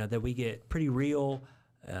 that we get pretty real.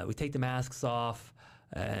 We take the masks off,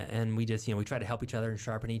 and we just, we try to help each other and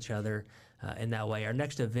sharpen each other in that way. Our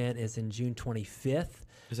next event is in June 25th.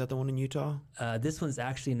 Is that the one in Utah? This one's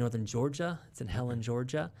actually in northern Georgia. It's in Helen,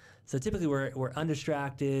 Georgia. So typically we're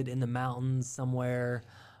undistracted in the mountains somewhere.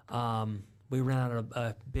 We rent out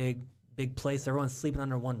a big place. Everyone's sleeping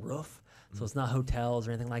under one roof, so it's not hotels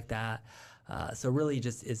or anything like that. So really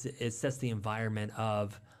just it sets the environment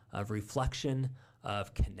of reflection,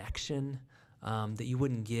 of connection that you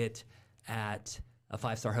wouldn't get at a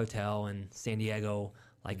 5-star hotel in San Diego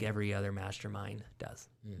like every other mastermind does.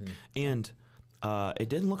 Mm-hmm. And it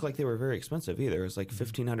didn't look like they were very expensive either. It was like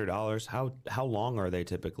 $1,500. How long are they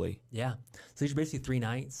typically? Yeah. So these are basically 3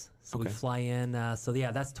 nights. So we fly in. That's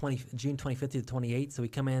June 25th to the 28th. So we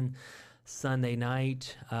come in Sunday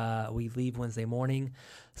night. We leave Wednesday morning.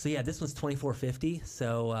 So yeah, this one's $2,450.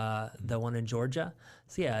 So the one in Georgia.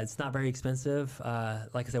 So yeah, it's not very expensive.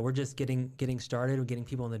 Like I said, we're just getting started. We're getting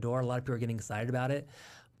people in the door. A lot of people are getting excited about it.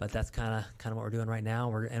 But that's kind of what we're doing right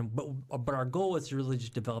now. But our goal is to really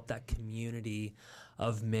just develop that community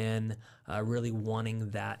of men really wanting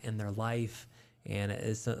that in their life, and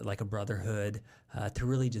it's like a brotherhood to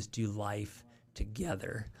really just do life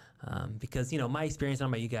together. Because my experience, I don't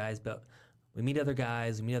know about you guys, but we meet other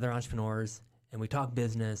guys, we meet other entrepreneurs, and we talk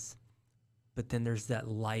business. But then there's that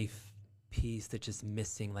life piece that's just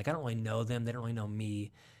missing. Like I don't really know them, they don't really know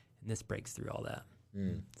me, and this breaks through all that.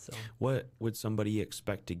 So what would somebody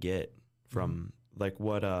expect to get from like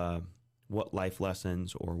what life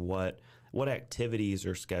lessons or what activities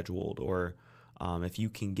are scheduled, or if you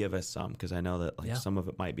can give us some, because I know that like some of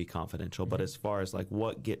it might be confidential, but as far as like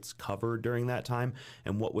what gets covered during that time,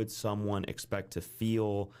 and what would someone expect to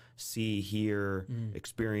feel, see, hear,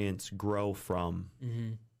 experience, grow from?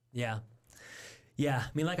 Yeah. Yeah, I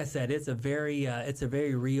mean, like I said, it's a very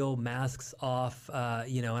real masks off,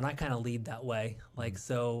 and I kind of lead that way. Like,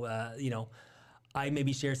 so, I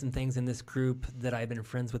maybe share some things in this group that I've been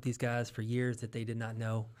friends with these guys for years that they did not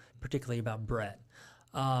know, particularly about Brett.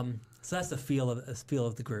 So that's the feel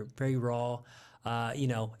of the group, very raw,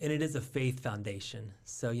 and it is a faith foundation.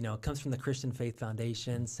 So, it comes from the Christian Faith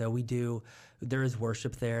Foundation. So there is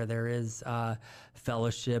worship there. There is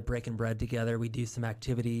fellowship, breaking bread together. We do some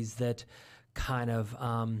activities that kind of,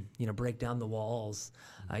 break down the walls,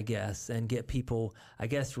 I guess, and get people, I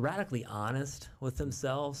guess, radically honest with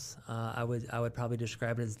themselves. I would probably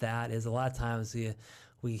describe it as that. Is a lot of times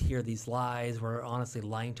we hear these lies. We're honestly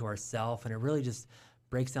lying to ourselves, and it really just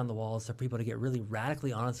breaks down the walls for people to get really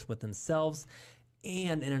radically honest with themselves,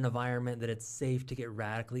 and in an environment that it's safe to get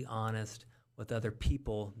radically honest with other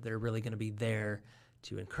people that are really going to be there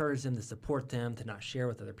to encourage them, to support them, to not share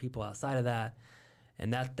with other people outside of that.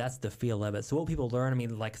 And that's the feel of it. So what people learn, I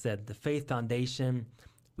mean, like I said, the Faith Foundation,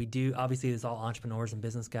 we do, obviously it's all entrepreneurs and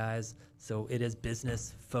business guys, so it is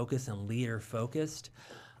business focused and leader focused.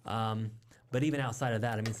 But even outside of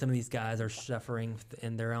that, I mean, some of these guys are suffering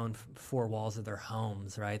in their own four walls of their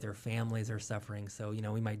homes, right? Their families are suffering, so,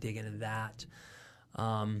 we might dig into that.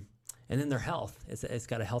 And then their health, it's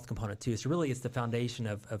got a health component too. So really it's the foundation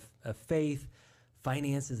of faith,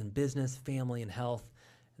 finances and business, family and health.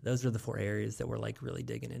 Those are the four areas that we're like really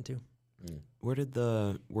digging into. Where did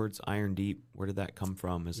the words iron deep, where did that come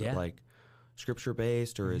from? Is it like scripture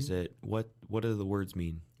based, or is it, what do the words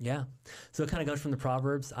mean? Yeah. So it kind of goes from the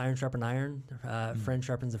Proverbs, iron sharpen iron, friend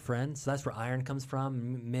sharpens a friend. So that's where iron comes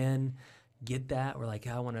from. Men get that. We're like,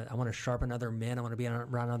 I want to sharpen other men. I want to be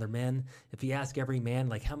around other men. If you ask every man,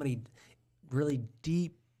 like, how many really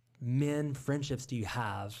deep men friendships do you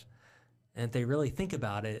have? And if they really think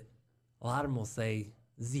about it, a lot of them will say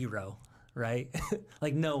 0, right?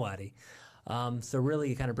 Like nobody. So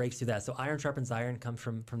really it kind of breaks through that. So iron sharpens iron comes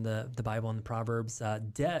from the Bible and the Proverbs.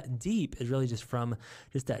 Deep is really just from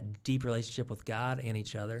that deep relationship with God and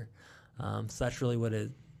each other. So that's really what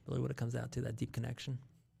it comes out to, that deep connection.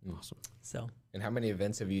 Awesome. So. And how many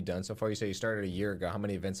events have you done so far? You say you started a year ago. How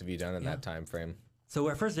many events have you done in that time frame? So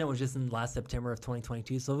our first event was just in last September of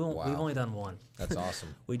 2022. So we've only done one. That's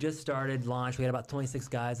awesome. We just started launch. We had about 26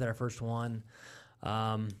 guys at our first one.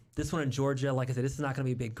 This one in Georgia, like I said, this is not going to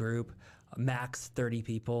be a big group. Max 30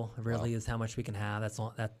 people really is how much we can have.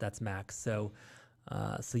 That's max. So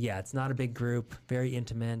yeah, it's not a big group. Very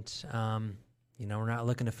intimate. We're not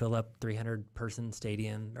looking to fill up 300-person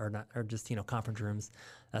stadium or just conference rooms.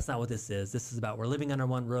 That's not what this is. This is about we're living under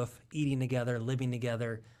one roof, eating together, living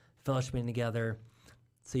together, fellowshipping together.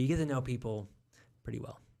 So you get to know people pretty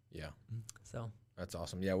well. Yeah. So that's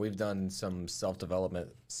awesome. Yeah, we've done some self-development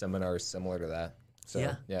seminars similar to that. So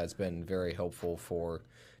yeah, it's been very helpful for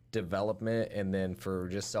development and then for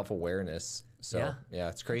just self-awareness. So yeah,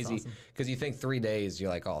 it's crazy because you think 3 days,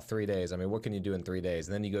 you're like, 3 days. I mean, what can you do in 3 days?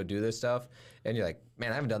 And then you go do this stuff and you're like,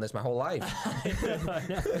 man, I haven't done this my whole life.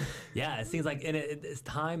 Yeah, it seems like, and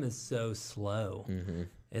time is so slow. Mm-hmm.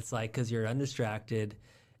 It's like, because you're undistracted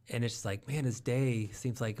and it's just like, man, this day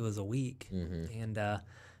seems like it was a week. Mm-hmm.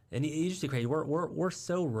 And you just crazy. We're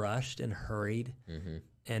so rushed and hurried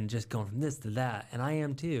and just going from this to that. And I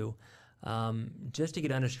am too. Just to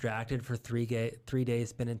get undistracted for 3 days,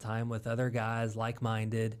 spending time with other guys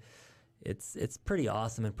like-minded, it's pretty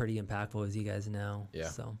awesome and pretty impactful, as you guys know. Yeah,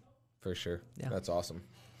 so for sure. Yeah, that's awesome.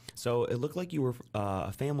 So it looked like you were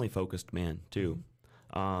a family-focused man too.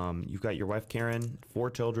 You've got your wife Karen, 4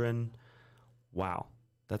 children. Wow.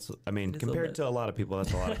 Compared to a lot of people,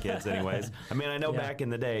 that's a lot of kids anyways. I mean, I know back in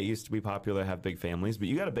the day, it used to be popular to have big families, but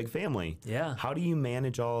you got a big family. Yeah. How do you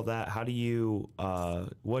manage all of that? How do you,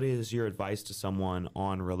 what is your advice to someone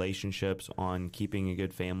on relationships, on keeping a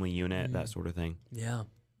good family unit, that sort of thing? Yeah.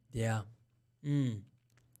 Yeah.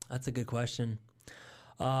 That's a good question.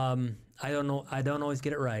 I don't know. I don't always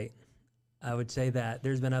get it right. I would say that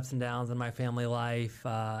there's been ups and downs in my family life,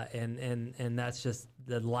 and that's just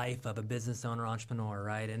the life of a business owner, entrepreneur,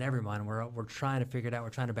 right? And everyone, we're trying to figure it out. We're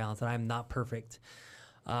trying to balance it. I'm not perfect.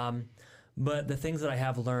 But the things that I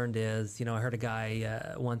have learned is, I heard a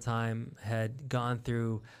guy one time had gone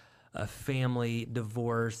through a family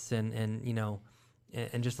divorce and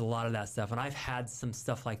just a lot of that stuff. And I've had some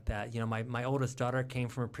stuff like that. My oldest daughter came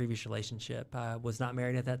from a previous relationship. Was not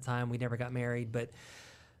married at that time. We never got married, but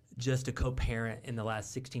just a co-parent in the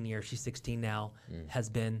last 16 years, she's 16 now, has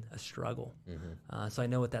been a struggle. So I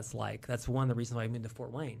know what that's like. That's one of the reasons why I moved to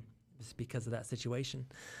Fort Wayne, is because of that situation.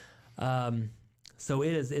 So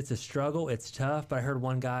it's a struggle. It's tough. But I heard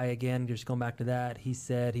one guy, again, just going back to that, he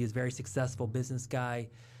said he was a very successful business guy,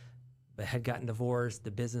 but had gotten divorced.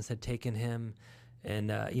 The business had taken him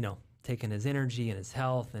and, taken his energy and his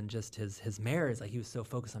health and just his marriage. Like, he was so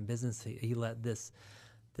focused on business, he let this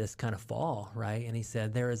kind of fall, right? And he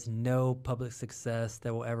said, there is no public success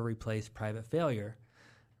that will ever replace private failure,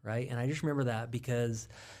 right? And I just remember that, because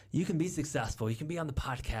you can be successful, you can be on the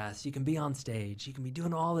podcast, you can be on stage, you can be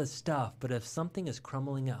doing all this stuff, but if something is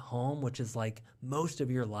crumbling at home, which is like most of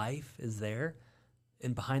your life is there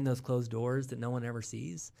and behind those closed doors that no one ever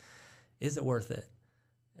sees, is it worth it?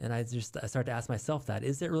 And I started to ask myself that,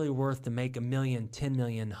 is it really worth to make $1 million, 10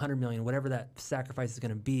 million, 100 million, whatever that sacrifice is going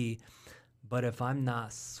to be? But if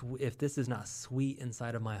if this is not sweet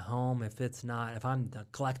inside of my home, if I'm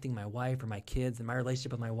neglecting my wife or my kids, and my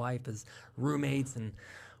relationship with my wife is roommates, and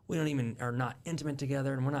we are not intimate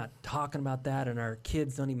together, and we're not talking about that, and our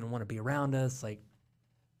kids don't even want to be around us, like,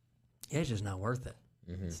 it's just not worth it.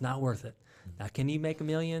 It's not worth it. Now, can you make $1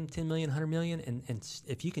 million, 10 million, 100 million? And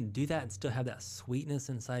if you can do that and still have that sweetness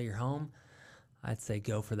inside your home, I'd say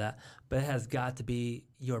go for that. But it has got to be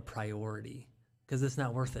your priority, because it's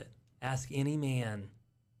not worth it. Ask any man.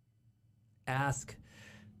 Ask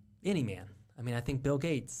any man. I mean, I think Bill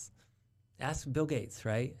Gates. Ask Bill Gates,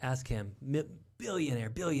 right? Ask him.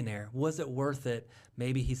 Billionaire. Was it worth it?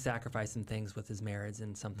 Maybe he sacrificed some things with his marriage,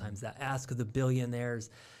 and sometimes that. Ask the billionaires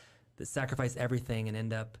that sacrifice everything and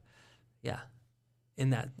end up, in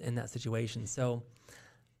that situation. So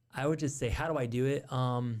I would just say, how do I do it?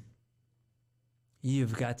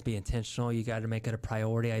 You've got to be intentional. You got to make it a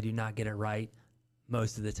priority. I do not get it right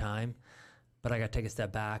most of the time, but I got to take a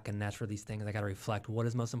step back, and that's where these things, I got to reflect what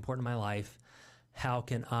is most important in my life. How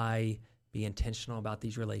can I be intentional about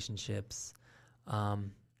these relationships?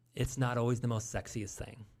 It's not always the most sexiest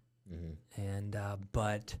thing, and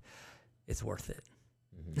but it's worth it.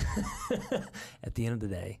 At the end of the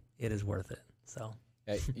day, it is worth it. So,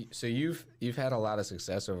 so you've had a lot of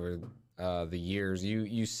success over the years.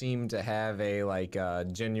 You seem to have a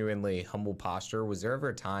genuinely humble posture. Was there ever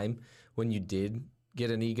a time when you did get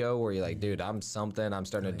an ego where you're like, dude, I'm something, I'm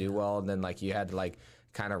starting to do well, and then you had to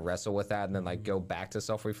kind of wrestle with that and then go back to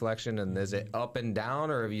self-reflection? And is it up and down,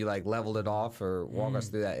 or have you leveled it off? Or walk us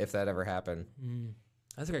through that, if that ever happened.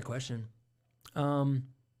 That's a great question. Yeah,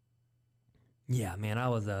 man, I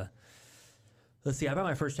was let's see, I bought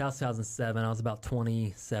my first house in 2007. I was about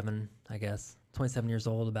 27, I guess. 27 years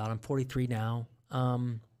old about. I'm 43 now.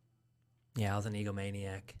 Yeah, I was an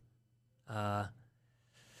egomaniac. I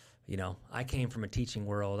came from a teaching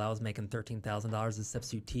world. I was making $13,000 as a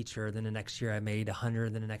substitute teacher. Then the next year I made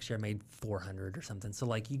 100. Then the next year I made 400 or something.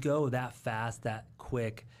 So you go that fast, that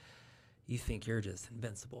quick, you think you're just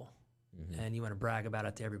invincible, and you want to brag about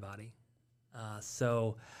it to everybody.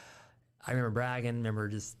 So I remember bragging. Remember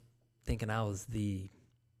just thinking I was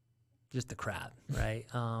just the crap, right?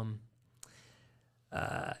 And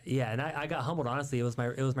I got humbled. Honestly, it was my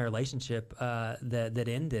relationship that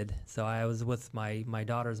ended. So I was with my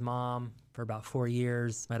daughter's mom for about 4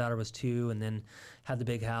 years. My daughter was 2, and then had the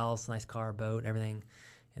big house, nice car, boat, everything.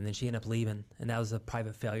 And then she ended up leaving, and that was a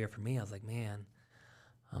private failure for me. I was like, man,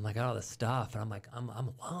 I got all this stuff, and I'm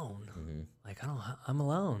alone. I'm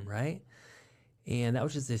alone, right? And that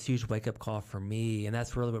was just this huge wake-up call for me, and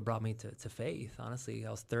that's really what brought me to faith. Honestly, I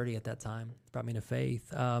was 30 at that time. It brought me to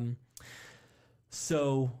faith.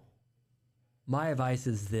 So my advice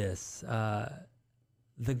is this.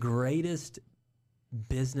 The greatest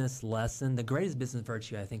business lesson, the greatest business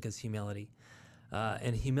virtue, I think, is humility.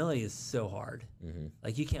 And humility is so hard.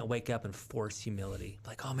 You can't wake up and force humility.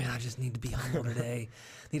 Oh, man, I just need to be humble today.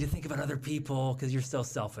 Need to think about other people, because you're so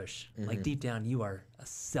selfish. Deep down, you are a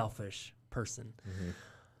selfish person.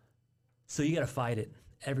 So you got to fight it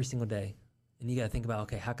every single day. And you got to think about,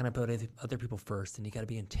 okay, how can I put other people first? And you got to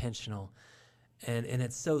be intentional. And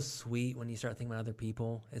it's so sweet when you start thinking about other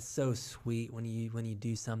people. It's so sweet when you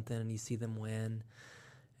do something and you see them win.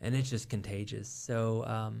 And it's just contagious.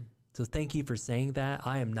 So so thank you for saying that.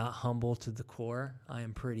 I am not humble to the core. I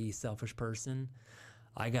am a pretty selfish person.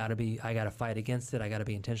 I gotta fight against it. I gotta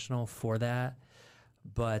be intentional for that.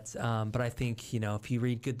 But I think, if you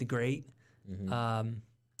read Good to Great,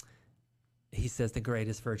 he says the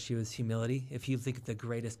greatest virtue is humility. If you think of the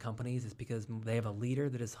greatest companies, it's because they have a leader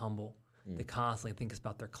that is humble, that constantly thinks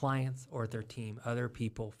about their clients or their team, other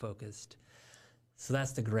people focused. So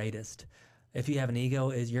that's the greatest. If you have an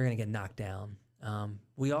ego, you're going to get knocked down.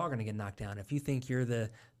 We all are going to get knocked down. If you think you're the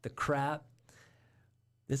crap,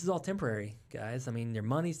 this is all temporary, guys. I mean, your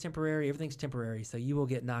money's temporary, everything's temporary. So you will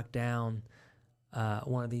get knocked down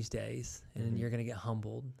one of these days, and you're going to get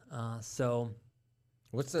humbled. So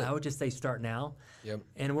I would just say start now. Yep.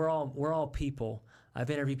 And we're all people. I've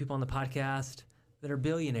interviewed people on the podcast that are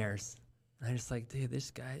billionaires. And I'm just like, dude, this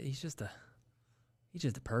guy, he's just a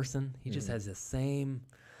person. He just has the same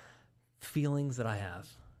feelings that I have.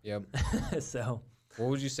 Yep. So what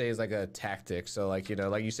would you say is like a tactic? So like,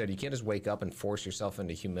 like you said, you can't just wake up and force yourself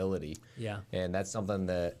into humility. Yeah. And that's something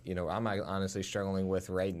that, I'm like honestly struggling with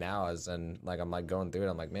right now I'm like going through it.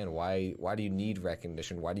 I'm like, man, why do you need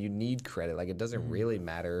recognition? Why do you need credit? Like, it doesn't really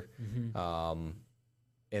matter.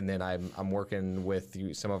 And then I'm working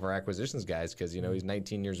with some of our acquisitions guys because, he's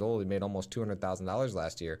 19 years old. He made almost $200,000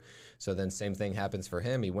 last year. So then same thing happens for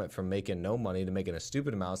him. He went from making no money to making a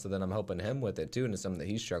stupid amount. So then I'm helping him with it too. And it's something that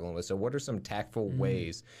he's struggling with. So what are some tactful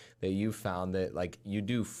ways that you found that like you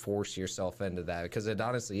do force yourself into that? Because it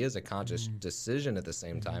honestly is a conscious decision at the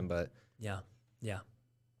same time. But yeah.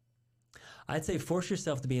 I'd say force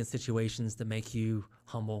yourself to be in situations that make you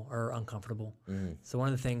humble or uncomfortable. So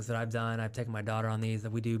one of the things that I've done, I've taken my daughter on these,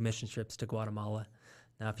 that we do mission trips to Guatemala.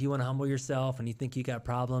 Now, if you want to humble yourself and you think you got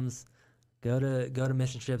problems, go to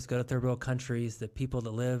mission trips, go to third world countries. The people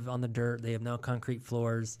that live on the dirt, they have no concrete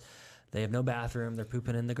floors, they have no bathroom, they're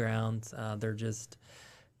pooping in the ground. They're just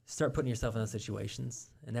start putting yourself in those situations,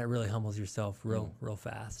 and that really humbles yourself real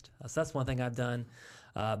fast. So that's one thing I've done.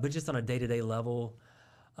 But just on a day-to-day level,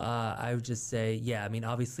 I would just say, I mean,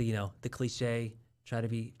 obviously, the cliche, try to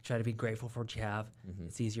be grateful for what you have.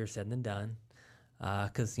 It's easier said than done.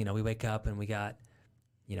 Cause we wake up and we got,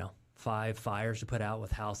 5 fires to put out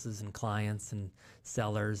with houses and clients and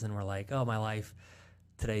sellers. And we're like, oh, my life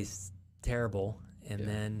today's terrible. And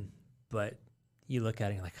then, but you look at it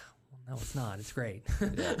and you're like, well, no, it's not, it's great.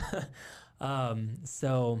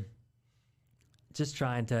 So just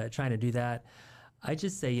trying to do that. I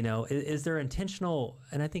just say, is there intentional,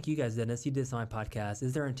 and I think you guys did this, you did this on my podcast,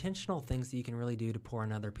 is there intentional things that you can really do to pour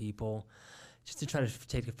in other people just to try to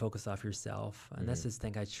take the focus off yourself? And that's this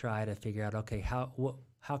thing I try to figure out, okay,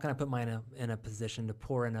 how can I put mine in a position to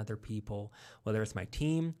pour in other people, whether it's my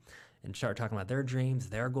team, and start talking about their dreams,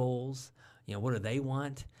 their goals, what do they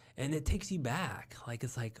want? And it takes you back. Like,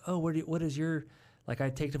 it's like, oh, what is your, like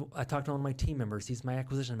I talked to one of my team members, he's my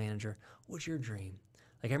acquisition manager, what's your dream?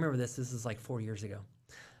 Like, I remember this is like 4 years ago.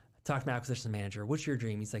 I talked to my acquisition manager, what's your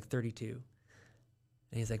dream? He's like 32. And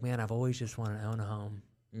he's like, man, I've always just wanted to own a home.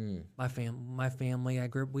 My family, I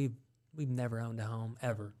grew up, we've never owned a home,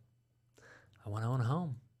 ever. I want to own a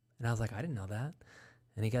home. And I was like, I didn't know that.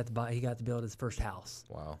 And he got to build his first house.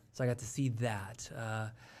 Wow. So I got to see that.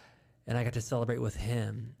 And I got to celebrate with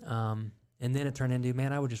him. And then it turned into,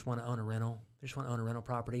 man, I would just want to own a rental. I just want to own a rental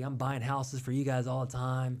property. I'm buying houses for you guys all the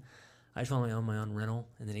time. I just want to own my own rental.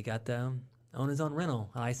 And then he got to own his own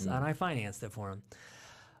rental. And I financed it for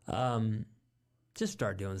him. Just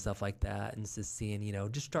start doing stuff like that and just seeing,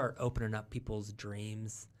 just start opening up people's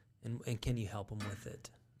dreams and can you help them with it?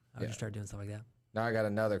 I would just start doing stuff like that. Now I got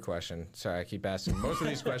another question. Sorry, I keep asking. Most of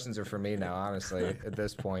these questions are for me now, honestly, at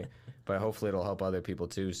this point. But hopefully it'll help other people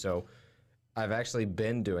too. So I've actually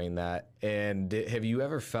been doing that. And have you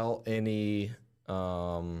ever felt any, I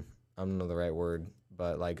don't know the right word,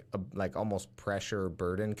 but like almost pressure or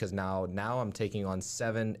burden? Because now I'm taking on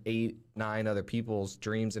 7, 8, 9 other people's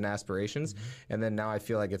dreams and aspirations. And then now I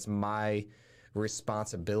feel like it's my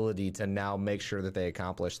responsibility to now make sure that they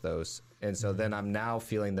accomplish those. And so then I'm now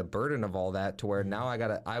feeling the burden of all that to where now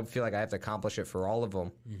I feel like I have to accomplish it for all of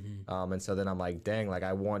them. And so then I'm like, dang, like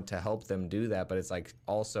I want to help them do that, but it's like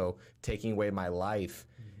also taking away my life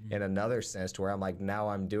in another sense to where I'm like, now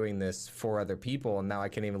I'm doing this for other people and now I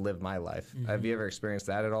can't even live my life. Have you ever experienced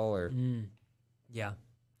that at all? Or Yeah.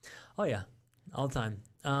 Oh yeah. All the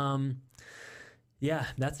time. Yeah,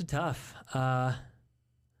 that's a tough.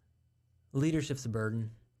 Leadership's a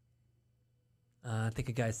burden. I think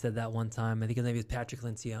a guy said that one time. I think his name is Patrick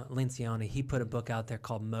Lencioni. He put a book out there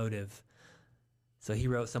called Motive. So he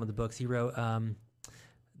wrote some of the books. He wrote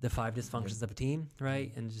The 5 Dysfunctions of a Team,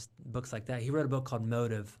 right? And just books like that. He wrote a book called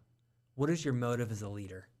Motive. What is your motive as a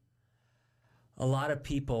leader? A lot of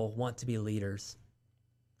people want to be leaders.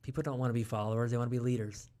 People don't want to be followers. They want to be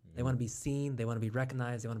leaders. They want to be seen. They want to be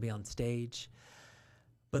recognized. They want to be on stage.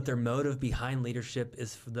 But their motive behind leadership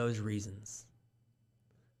is for those reasons.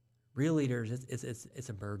 Real leaders, it's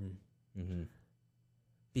a burden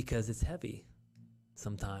because it's heavy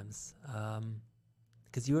sometimes.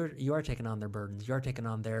 Because you are taking on their burdens, you are taking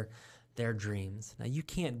on their dreams. Now you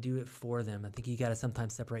can't do it for them. I think you got to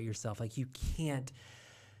sometimes separate yourself. Like you can't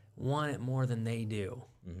want it more than they do.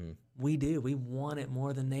 We do. We want it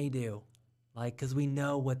more than they do. Like, because we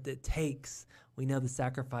know what it takes. We know the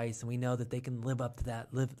sacrifice, and we know that they can live up to that,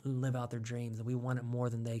 live out their dreams, and we want it more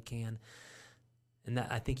than they can. And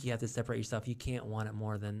that, I think you have to separate yourself. You can't want it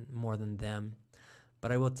more than them.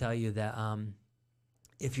 But I will tell you that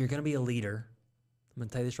if you're going to be a leader, I'm going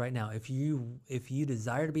to tell you this right now. If you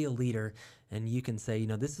desire to be a leader, and you can say,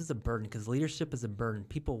 this is a burden, because leadership is a burden.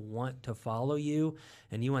 People want to follow you,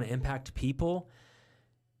 and you want to impact people.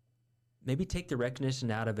 Maybe take the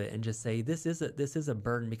recognition out of it and just say, this is a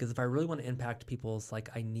burden, because if I really want to impact people, it's like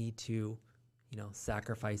I need to,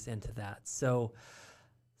 sacrifice into that. So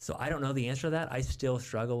I don't know the answer to that. I still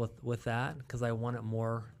struggle with that, because I want it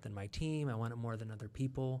more than my team. I want it more than other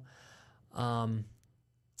people.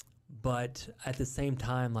 But at the same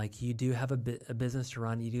time, like, you do have a business to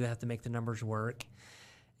run. You do have to make the numbers work.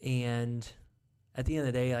 And at the end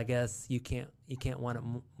of the day, I guess you can't want it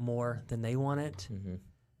more than they want it. Mm-hmm.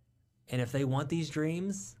 And if they want these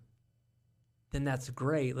dreams, then that's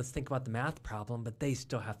great. Let's think about the math problem, but they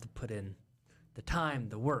still have to put in the time,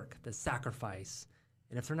 the work, the sacrifice.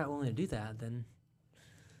 And if they're not willing to do that, then,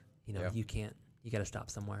 you can't. You got to stop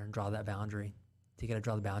somewhere and draw that boundary. You got to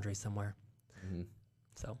draw the boundary somewhere. Mm-hmm.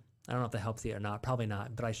 So I don't know if that helps you or not. Probably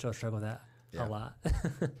not, but I still struggle with that a lot.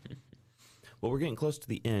 Well, we're getting close to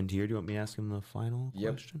the end here. Do you want me to ask him the final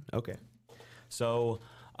question? Okay. So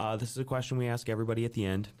this is a question we ask everybody at the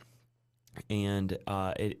end. And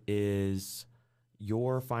it is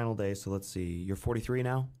your final day. So let's see. You're 43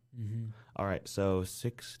 now? Mm-hmm. All right. So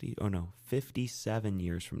 57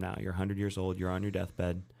 years from now, you're 100 years old. You're on your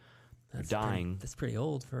deathbed. You're dying. That's pretty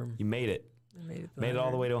old for... You made it. Made it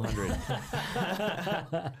all the way to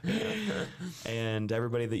 100. And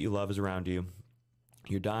everybody that you love is around you.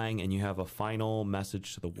 You're dying, and you have a final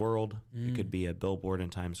message to the world. It could be a billboard in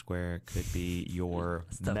Times Square. It could be your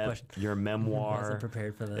memoir. I wasn't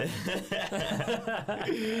prepared for that.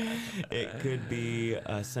 It could be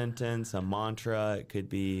a sentence, a mantra. It could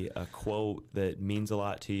be a quote that means a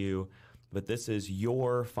lot to you. But this is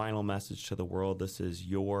your final message to the world. This is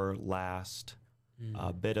your last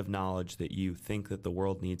bit of knowledge that you think that the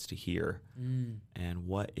world needs to hear. And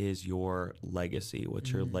what is your legacy?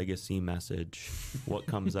 What's your legacy message? What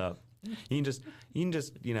comes up? You can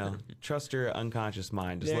just trust your unconscious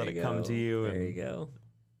mind. Just let it come to you. There you go.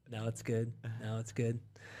 Now it's good.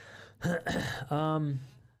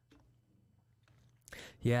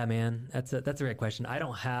 Yeah, man, that's a great question. I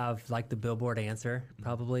don't have like the billboard answer.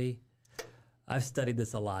 Probably, I've studied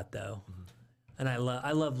this a lot though. And I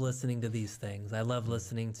love listening to these things. I love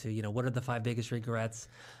listening to, what are the 5 biggest regrets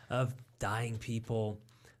of dying people?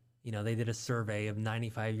 They did a survey of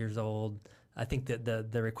 95 years old. I think that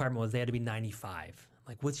the requirement was they had to be 95.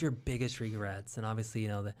 Like, what's your biggest regrets? And obviously,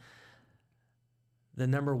 the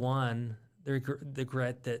number one, the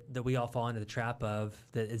regret that we all fall into the trap of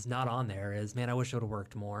that is not on there is, man, I wish I would have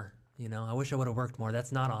worked more. I wish I would have worked more.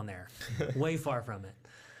 That's not on there. Way far from it.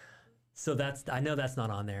 So I know that's not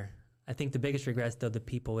on there. I think the biggest regrets, though, the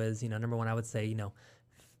people is, number one, I would say,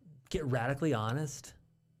 get radically honest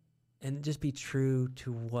and just be true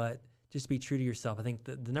to yourself. I think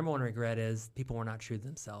the number one regret is people were not true to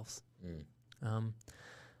themselves.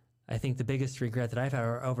 I think the biggest regret that I've had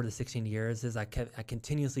over the 16 years is I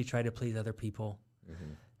continuously try to please other people.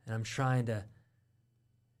 And I'm trying to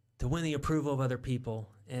win the approval of other people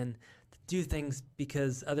and to do things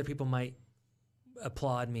because other people might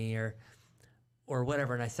applaud me or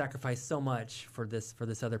whatever, and I sacrifice so much for this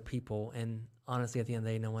other people, and honestly, at the end of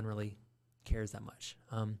the day, no one really cares that much.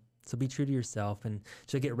 So be true to yourself, and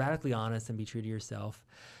so get radically honest and be true to yourself.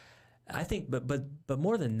 I think, but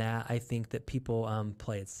more than that, I think that people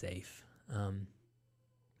play it safe. I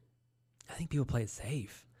think people play it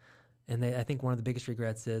safe, and I think one of the biggest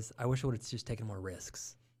regrets is I wish I would have just taken more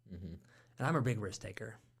risks. And I'm a big risk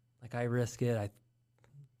taker. Like, I risk it. I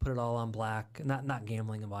put it all on black. Not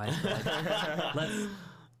gambling advice. Like,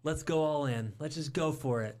 let's go all in. Let's just go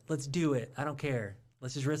for it. Let's do it. I don't care.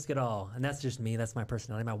 Let's just risk it all. And that's just me. That's my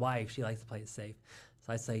personality. My wife, she likes to play it safe.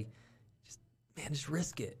 So I say, just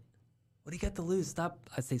risk it. What do you got to lose?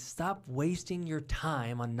 Stop wasting your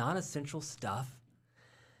time on non-essential stuff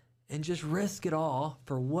and just risk it all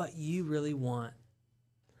for what you really want.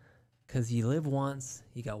 Because you live once,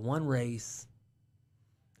 you got one race,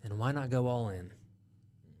 and why not go all in?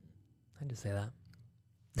 I just say that.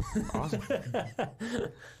 Awesome.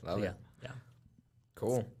 Love it. Yeah.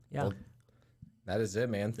 Cool. Yeah. Well, that is it,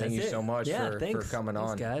 man. Thank you so much for coming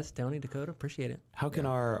on. Thanks, guys. Tony, Dakota, appreciate it. How can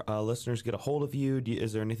our listeners get a hold of you?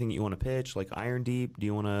 Is there anything that you want to pitch, like Iron Deep? Do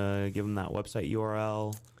you want to give them that website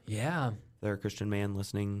URL? Yeah. They're a Christian man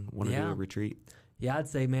listening, want to do a retreat? Yeah, I'd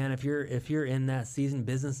say, man, if you're in that seasoned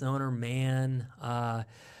business owner, man,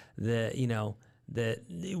 that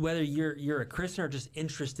whether you're a Christian or just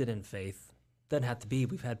interested in faith, doesn't have to be.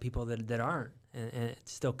 We've had people that aren't and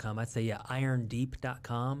still come. I'd say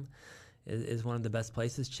irondeep.com is one of the best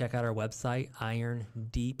places. Check out our website,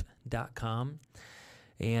 irondeep.com.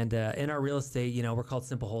 And in our real estate, we're called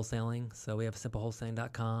Simple Wholesaling. So we have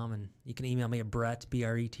simplewholesaling.com, and you can email me at Brett,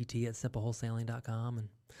 BRETT, at simplewholesaling.com, and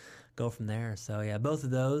go from there. So yeah, both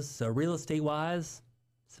of those. So real estate wise,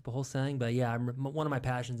 Simple Wholesaling. But yeah, one of my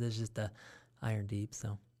passions is just the Iron Deep.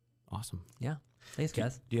 So Awesome. yeah, thanks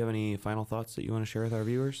guys. Do you have any final thoughts that you want to share with our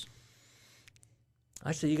viewers?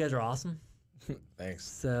 Actually, you guys are awesome. Thanks.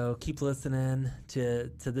 So keep listening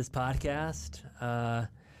to this podcast.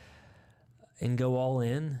 And go all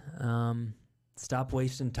in. Stop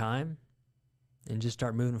wasting time and just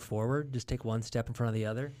start moving forward. Just take one step in front of the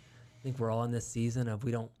other. I think we're all in this season of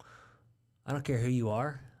I don't care who you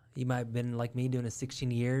are. You might have been like me doing it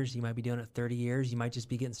 16 years. You might be doing it 30 years. You might just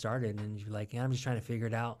be getting started and you're like, I'm just trying to figure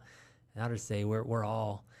it out. And I'll just say we're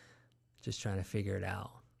all just trying to figure it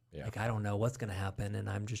out. Yeah. Like I don't know what's going to happen and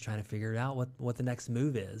I'm just trying to figure it out what the next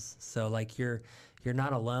move is. So like you're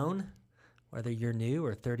not alone, whether you're new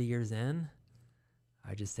or 30 years in.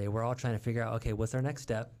 I just say we're all trying to figure out, okay, what's our next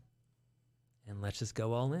step? And let's just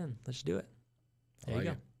go all in. Let's do it. There you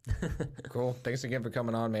go. Cool. Thanks again for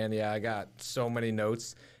coming on, man. Yeah, I got so many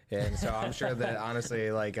notes. And so I'm sure that honestly,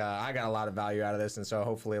 I got a lot of value out of this. And so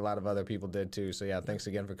hopefully a lot of other people did too. So yeah, thanks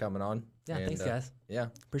again for coming on. Yeah, and, thanks guys. Yeah.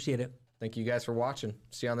 Appreciate it. Thank you guys for watching.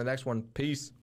 See you on the next one. Peace.